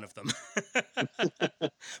am not one of them,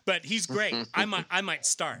 but he's great. I might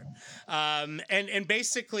start. And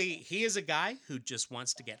basically, he is a guy who just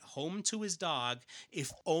wants to get home to his dog.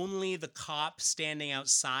 If only the cop standing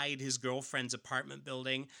outside his girlfriend's apartment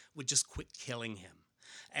building would just quit killing him.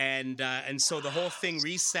 And so the whole thing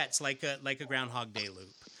resets like a Groundhog Day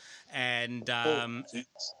loop. And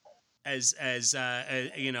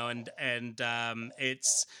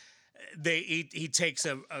it's. He takes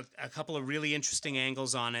a couple of really interesting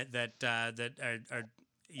angles on it that are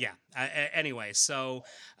anyway, so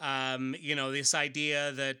this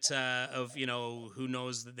idea that of who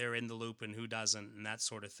knows that they're in the loop and who doesn't, and that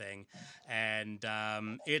sort of thing, and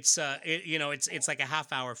it's like a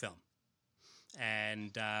half-hour film,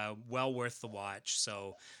 and well worth the watch.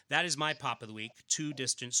 So that is my Pop of the Week, Two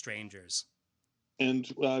Distant Strangers. And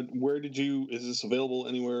is this available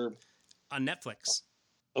anywhere? On Netflix.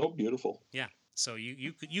 Oh, beautiful. Yeah. So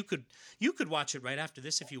you could watch it right after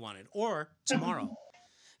this if you wanted, or tomorrow.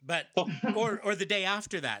 But or the day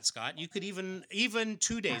after that, Scott. You could even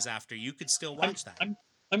 2 days after, you could still watch that.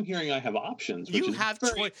 I'm hearing I have options. You have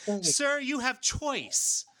choice, sir. You have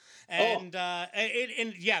choice. And but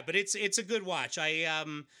it's a good watch.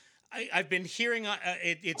 I've been hearing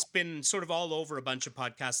it's been sort of all over a bunch of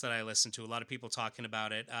podcasts that I listen to. A lot of people talking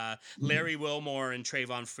about it. Larry Wilmore and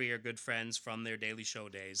Trayvon Free are good friends from their Daily Show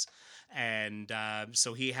days, and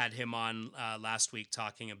so he had him on last week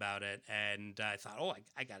talking about it. And I thought,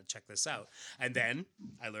 I got to check this out. And then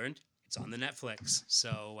I learned it's on the Netflix.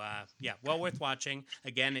 So well worth watching.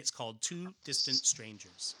 Again, it's called Two Distant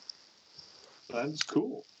Strangers. That's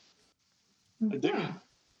cool. I dig it.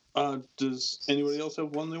 Does anybody else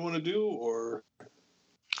have one they want to do, or?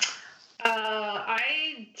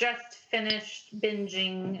 I just finished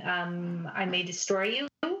binging I May Destroy You,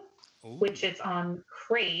 which is on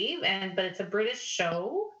Crave, but it's a British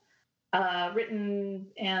show, written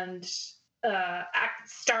and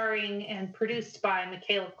starring and produced by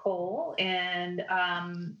Michaela Cole, and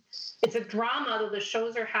it's a drama, though the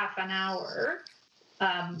shows are half an hour.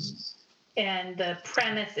 And the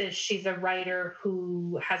premise is she's a writer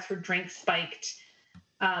who has her drink spiked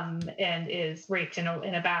and is raped in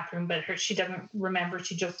a bathroom, but she doesn't remember.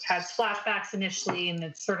 She just has flashbacks initially, and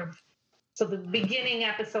it's sort of so the beginning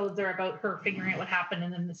episodes are about her figuring out what happened,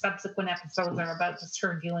 and then the subsequent episodes are about just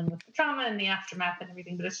her dealing with the trauma and the aftermath and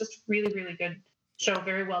everything. But it's just really, really good show,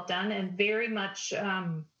 very well done, and very much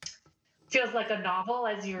feels like a novel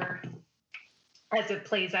as it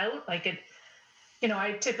plays out. Like it.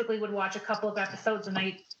 I typically would watch a couple of episodes a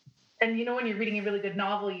night, and when you're reading a really good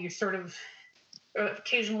novel, you sort of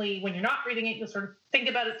occasionally, when you're not reading it, you'll sort of think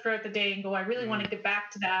about it throughout the day and go, I really want to get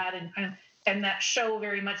back to that, and that show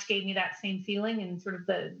very much gave me that same feeling, and sort of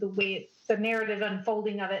the way the narrative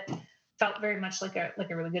unfolding of it felt very much like a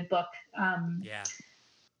really good book.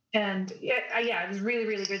 And it was really,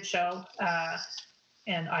 really good show,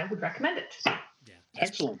 and I would recommend it.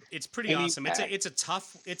 Excellent. It's pretty awesome. It's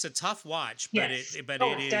a tough watch, but yes. it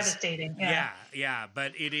is devastating. Yeah.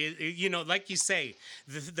 But it is, like you say,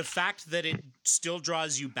 the fact that it still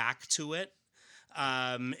draws you back to it,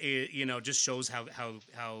 just shows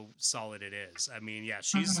how solid it is. I mean,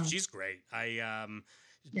 she's great. That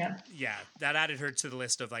added her to the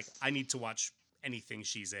list of I need to watch anything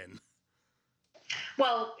she's in.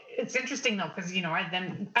 Well, it's interesting though, because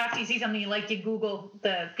then after you see something you like, you Google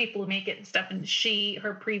the people who make it and stuff, and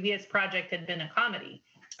her previous project had been a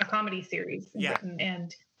comedy series, yeah,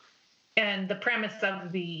 and the premise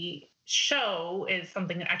of the show is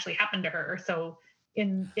something that actually happened to her. So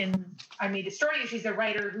in I May Destroy You, she's a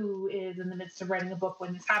writer who is in the midst of writing a book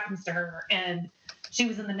when this happens to her, and she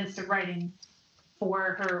was in the midst of writing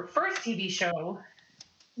for her first TV show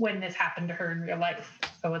when this happened to her in real life.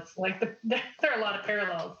 So it's like there are a lot of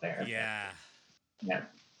parallels there. Yeah. Yeah.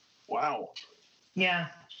 Wow. Yeah.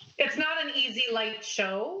 It's not an easy, light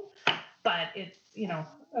show, but it's,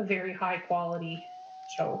 a very high quality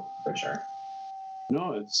show for sure.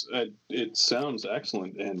 No, it sounds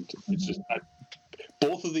excellent, and it's just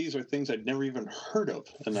both of these are things I'd never even heard of,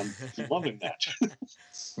 and I'm loving that.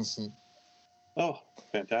 Oh,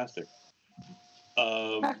 fantastic!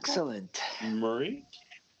 Excellent. Murray?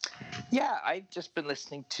 Yeah, I've just been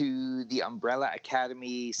listening to the Umbrella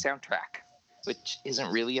Academy soundtrack, which isn't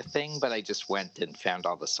really a thing, but I just went and found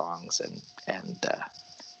all the songs and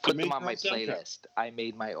put them on my playlist. I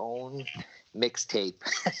made my own mixtape.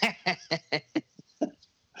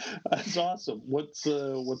 That's awesome. What's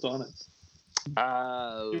on it?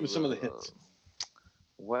 Give me some of the hits.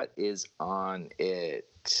 What is on it?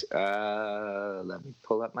 Let me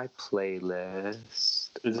pull up my playlist.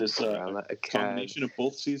 Is this a combination of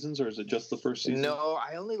both seasons, or is it just the first season? No,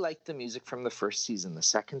 I only liked the music from the first season. The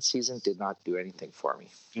second season did not do anything for me.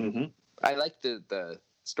 Mm-hmm. I liked the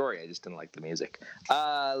story. I just didn't like the music.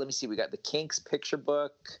 Let me see. We got the Kinks picture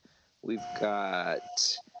book. We've got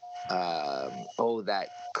that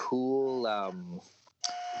cool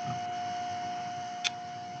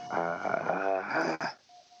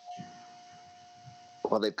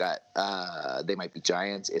well, they've got They Might Be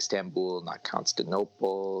Giants, Istanbul, Not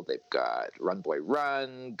Constantinople. They've got Run Boy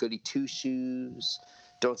Run, Goody Two Shoes,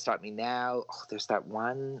 Don't Stop Me Now. Oh, there's that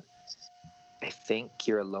one. I Think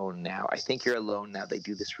You're Alone Now. They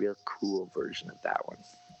do this real cool version of that one.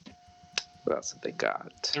 What else have they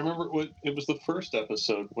got? I remember it was the first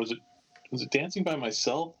episode. Was it Dancing by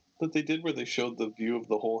Myself that they did, where they showed the view of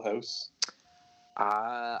the whole house?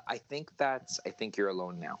 I think You're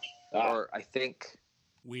Alone Now. Or I think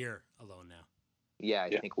We're Alone Now. Yeah,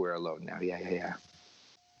 I think We're Alone Now. Yeah.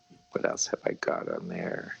 What else have I got on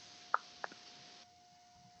there?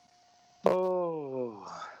 Oh,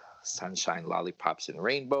 Sunshine, Lollipops, and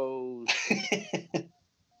Rainbows.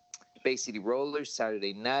 Bay City Rollers,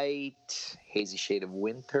 Saturday Night, Hazy Shade of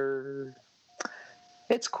Winter.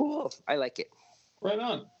 It's cool. I like it. Right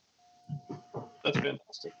on. That's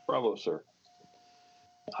fantastic. Bravo, sir.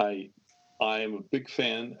 I am a big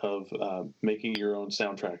fan of making your own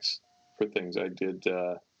soundtracks for things. I did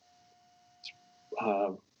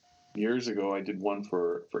years ago. I did one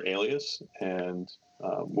for Alias, and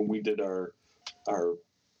when we did our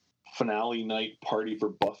finale night party for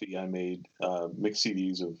Buffy, I made mix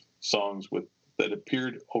CDs of songs that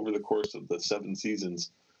appeared over the course of the 7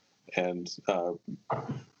 seasons, and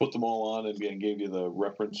put them all on and gave you the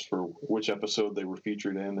reference for which episode they were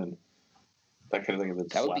featured in and that kind of thing.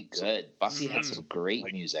 That would be good. Buffy had some great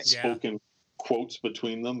music. Spoken quotes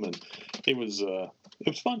between them, and it was fun.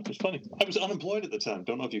 It was funny. I was unemployed at the time.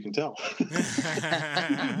 Don't know if you can tell.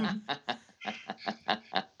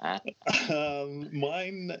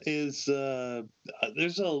 Mine is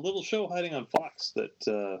there's a little show hiding on Fox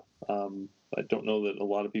that I don't know that a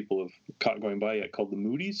lot of people have caught going by yet, called The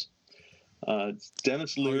Moody's. It's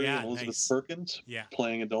Dennis Leary and Elizabeth Perkins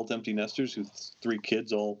playing adult empty nesters whose 3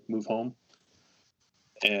 kids all move home.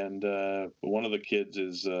 And one of the kids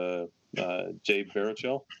is Jay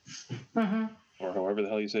Baruchel, or however the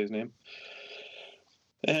hell you say his name.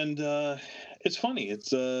 And it's funny.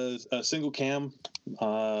 It's a single cam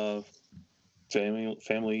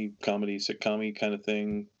family comedy sitcom kind of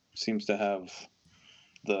thing. Seems to have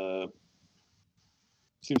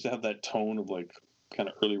that tone of like kind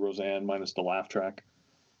of early Roseanne minus the laugh track.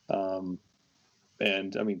 And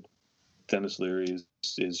I mean, Dennis Leary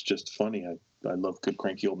is just funny. I love good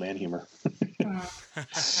cranky old man humor. The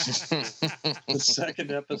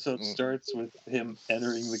second episode starts with him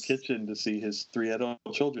entering the kitchen to see his 3 adult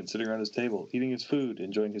children sitting around his table, eating his food,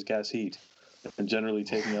 enjoying his gas heat, and generally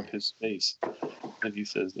taking up his space. And he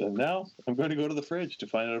says, and now I'm going to go to the fridge to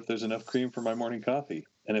find out if there's enough cream for my morning coffee.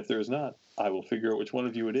 And if there is not, I will figure out which one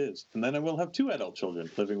of you it is. And then I will have 2 adult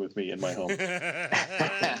children living with me in my home.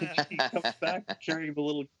 He comes back carrying the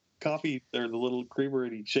little coffee or the little creamer,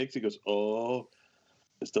 and he shakes. He goes, "Oh,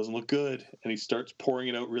 this doesn't look good." And he starts pouring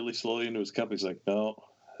it out really slowly into his cup. He's like, "No,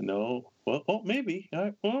 well, maybe. All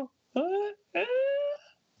right, well, oh,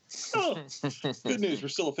 good news. We're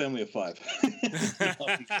still a family of 5."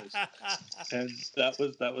 And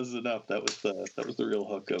that was enough. That was the real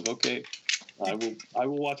hook of, okay, I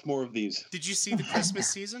will watch more of these. Did you see the Christmas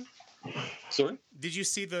season? Sorry? Did you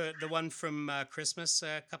see the one from Christmas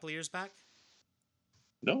a couple of years back?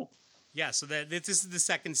 No. Yeah, so this is the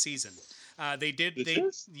second season. They did This they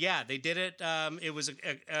is? yeah, they did it. It was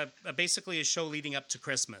basically a show leading up to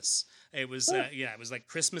Christmas. It was it was like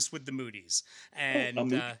Christmas with the Moodies, and a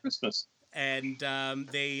movie Christmas. and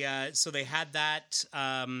they had that.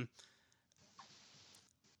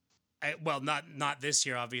 Well, not this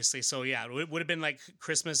year, obviously. So yeah, it would have been like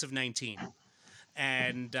Christmas of 19.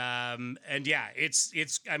 And yeah,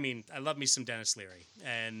 it's I mean, I love me some Dennis Leary,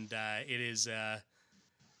 and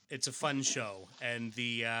it's a fun show, and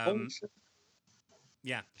the Holy shit.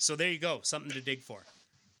 yeah. So there you go, something to dig for.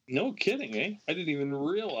 No kidding, eh? I didn't even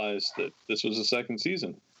realize that this was the second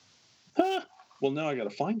season. Huh. Well, now I got to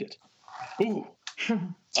find it. Ooh.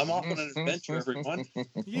 I'm off on an adventure, everyone. Somebody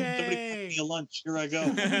Yay! cook me a lunch. Here I go.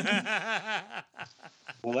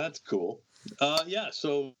 Well, that's cool. Yeah,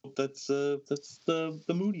 so that's the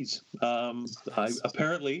Moodies.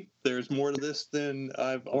 Apparently, there's more to this than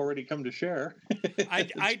I've already come to share.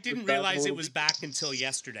 I didn't realize it was back until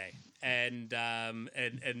yesterday, and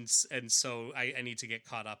so I need to get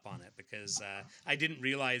caught up on it because I didn't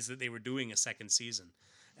realize that they were doing a second season,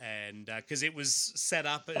 and because it was set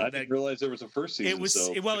up. I didn't realize there was a first season. It was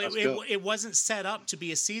so it wasn't set up to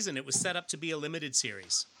be a season. It was set up to be a limited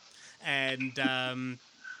series, and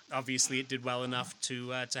obviously it did well enough to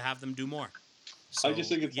have them do more. So, I just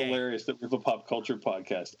think it's hilarious that we have a pop culture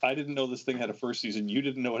podcast. I didn't know this thing had a first season. You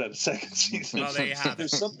didn't know it had a second season. Well, there you have it.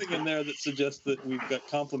 There's something in there that suggests that we've got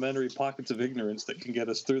complementary pockets of ignorance that can get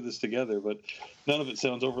us through this together, but none of it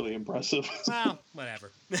sounds overly impressive. Well,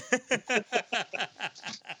 whatever.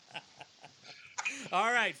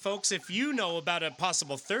 All right, folks, if you know about a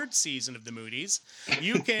possible third season of the Moodies,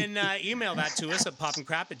 you can email that to us at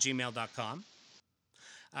popandcrap@gmail.com.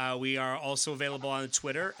 We are also available on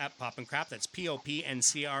Twitter at popandcrap. That's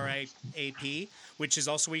POPNCRAP, which is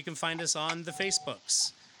also where you can find us on the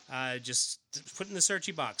Facebooks. Just put in the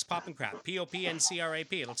searchy box, Pop and Crap,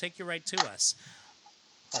 POPNCRAP. It'll take you right to us.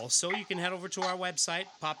 Also, you can head over to our website,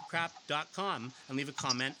 popandcrap.com, and leave a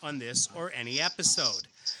comment on this or any episode.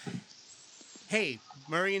 Hey,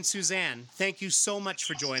 Murray and Suzanne, thank you so much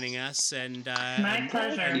for joining us and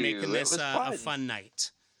pleasure. and making this It was a fun. fun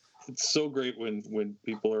night. It's so great when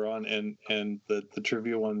people are on, and the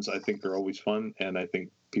trivia ones I think are always fun, and I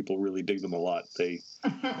think people really dig them a lot. They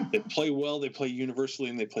play well, they play universally,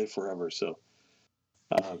 and they play forever. So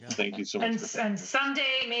thank you so much. And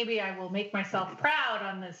someday maybe I will make myself proud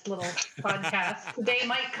on this little podcast. The day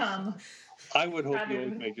might come. I would hope you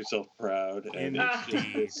always make yourself proud, and it's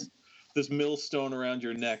just this millstone around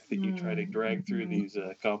your neck that you try to drag through these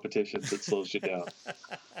competitions that slows you down.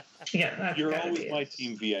 Yeah, that's You're gotta always be my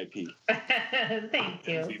team VIP. Thank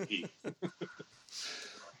you. MVP.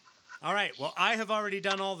 All right. Well, I have already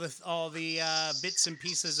done all the bits and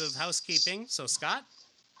pieces of housekeeping. So, Scott?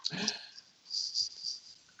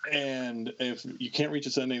 And if you can't reach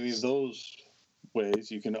us on any of those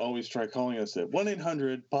ways, you can always try calling us at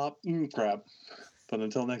 1-800-POP-CRAP. But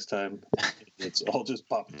until next time, it's all just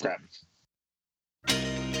pop and crap.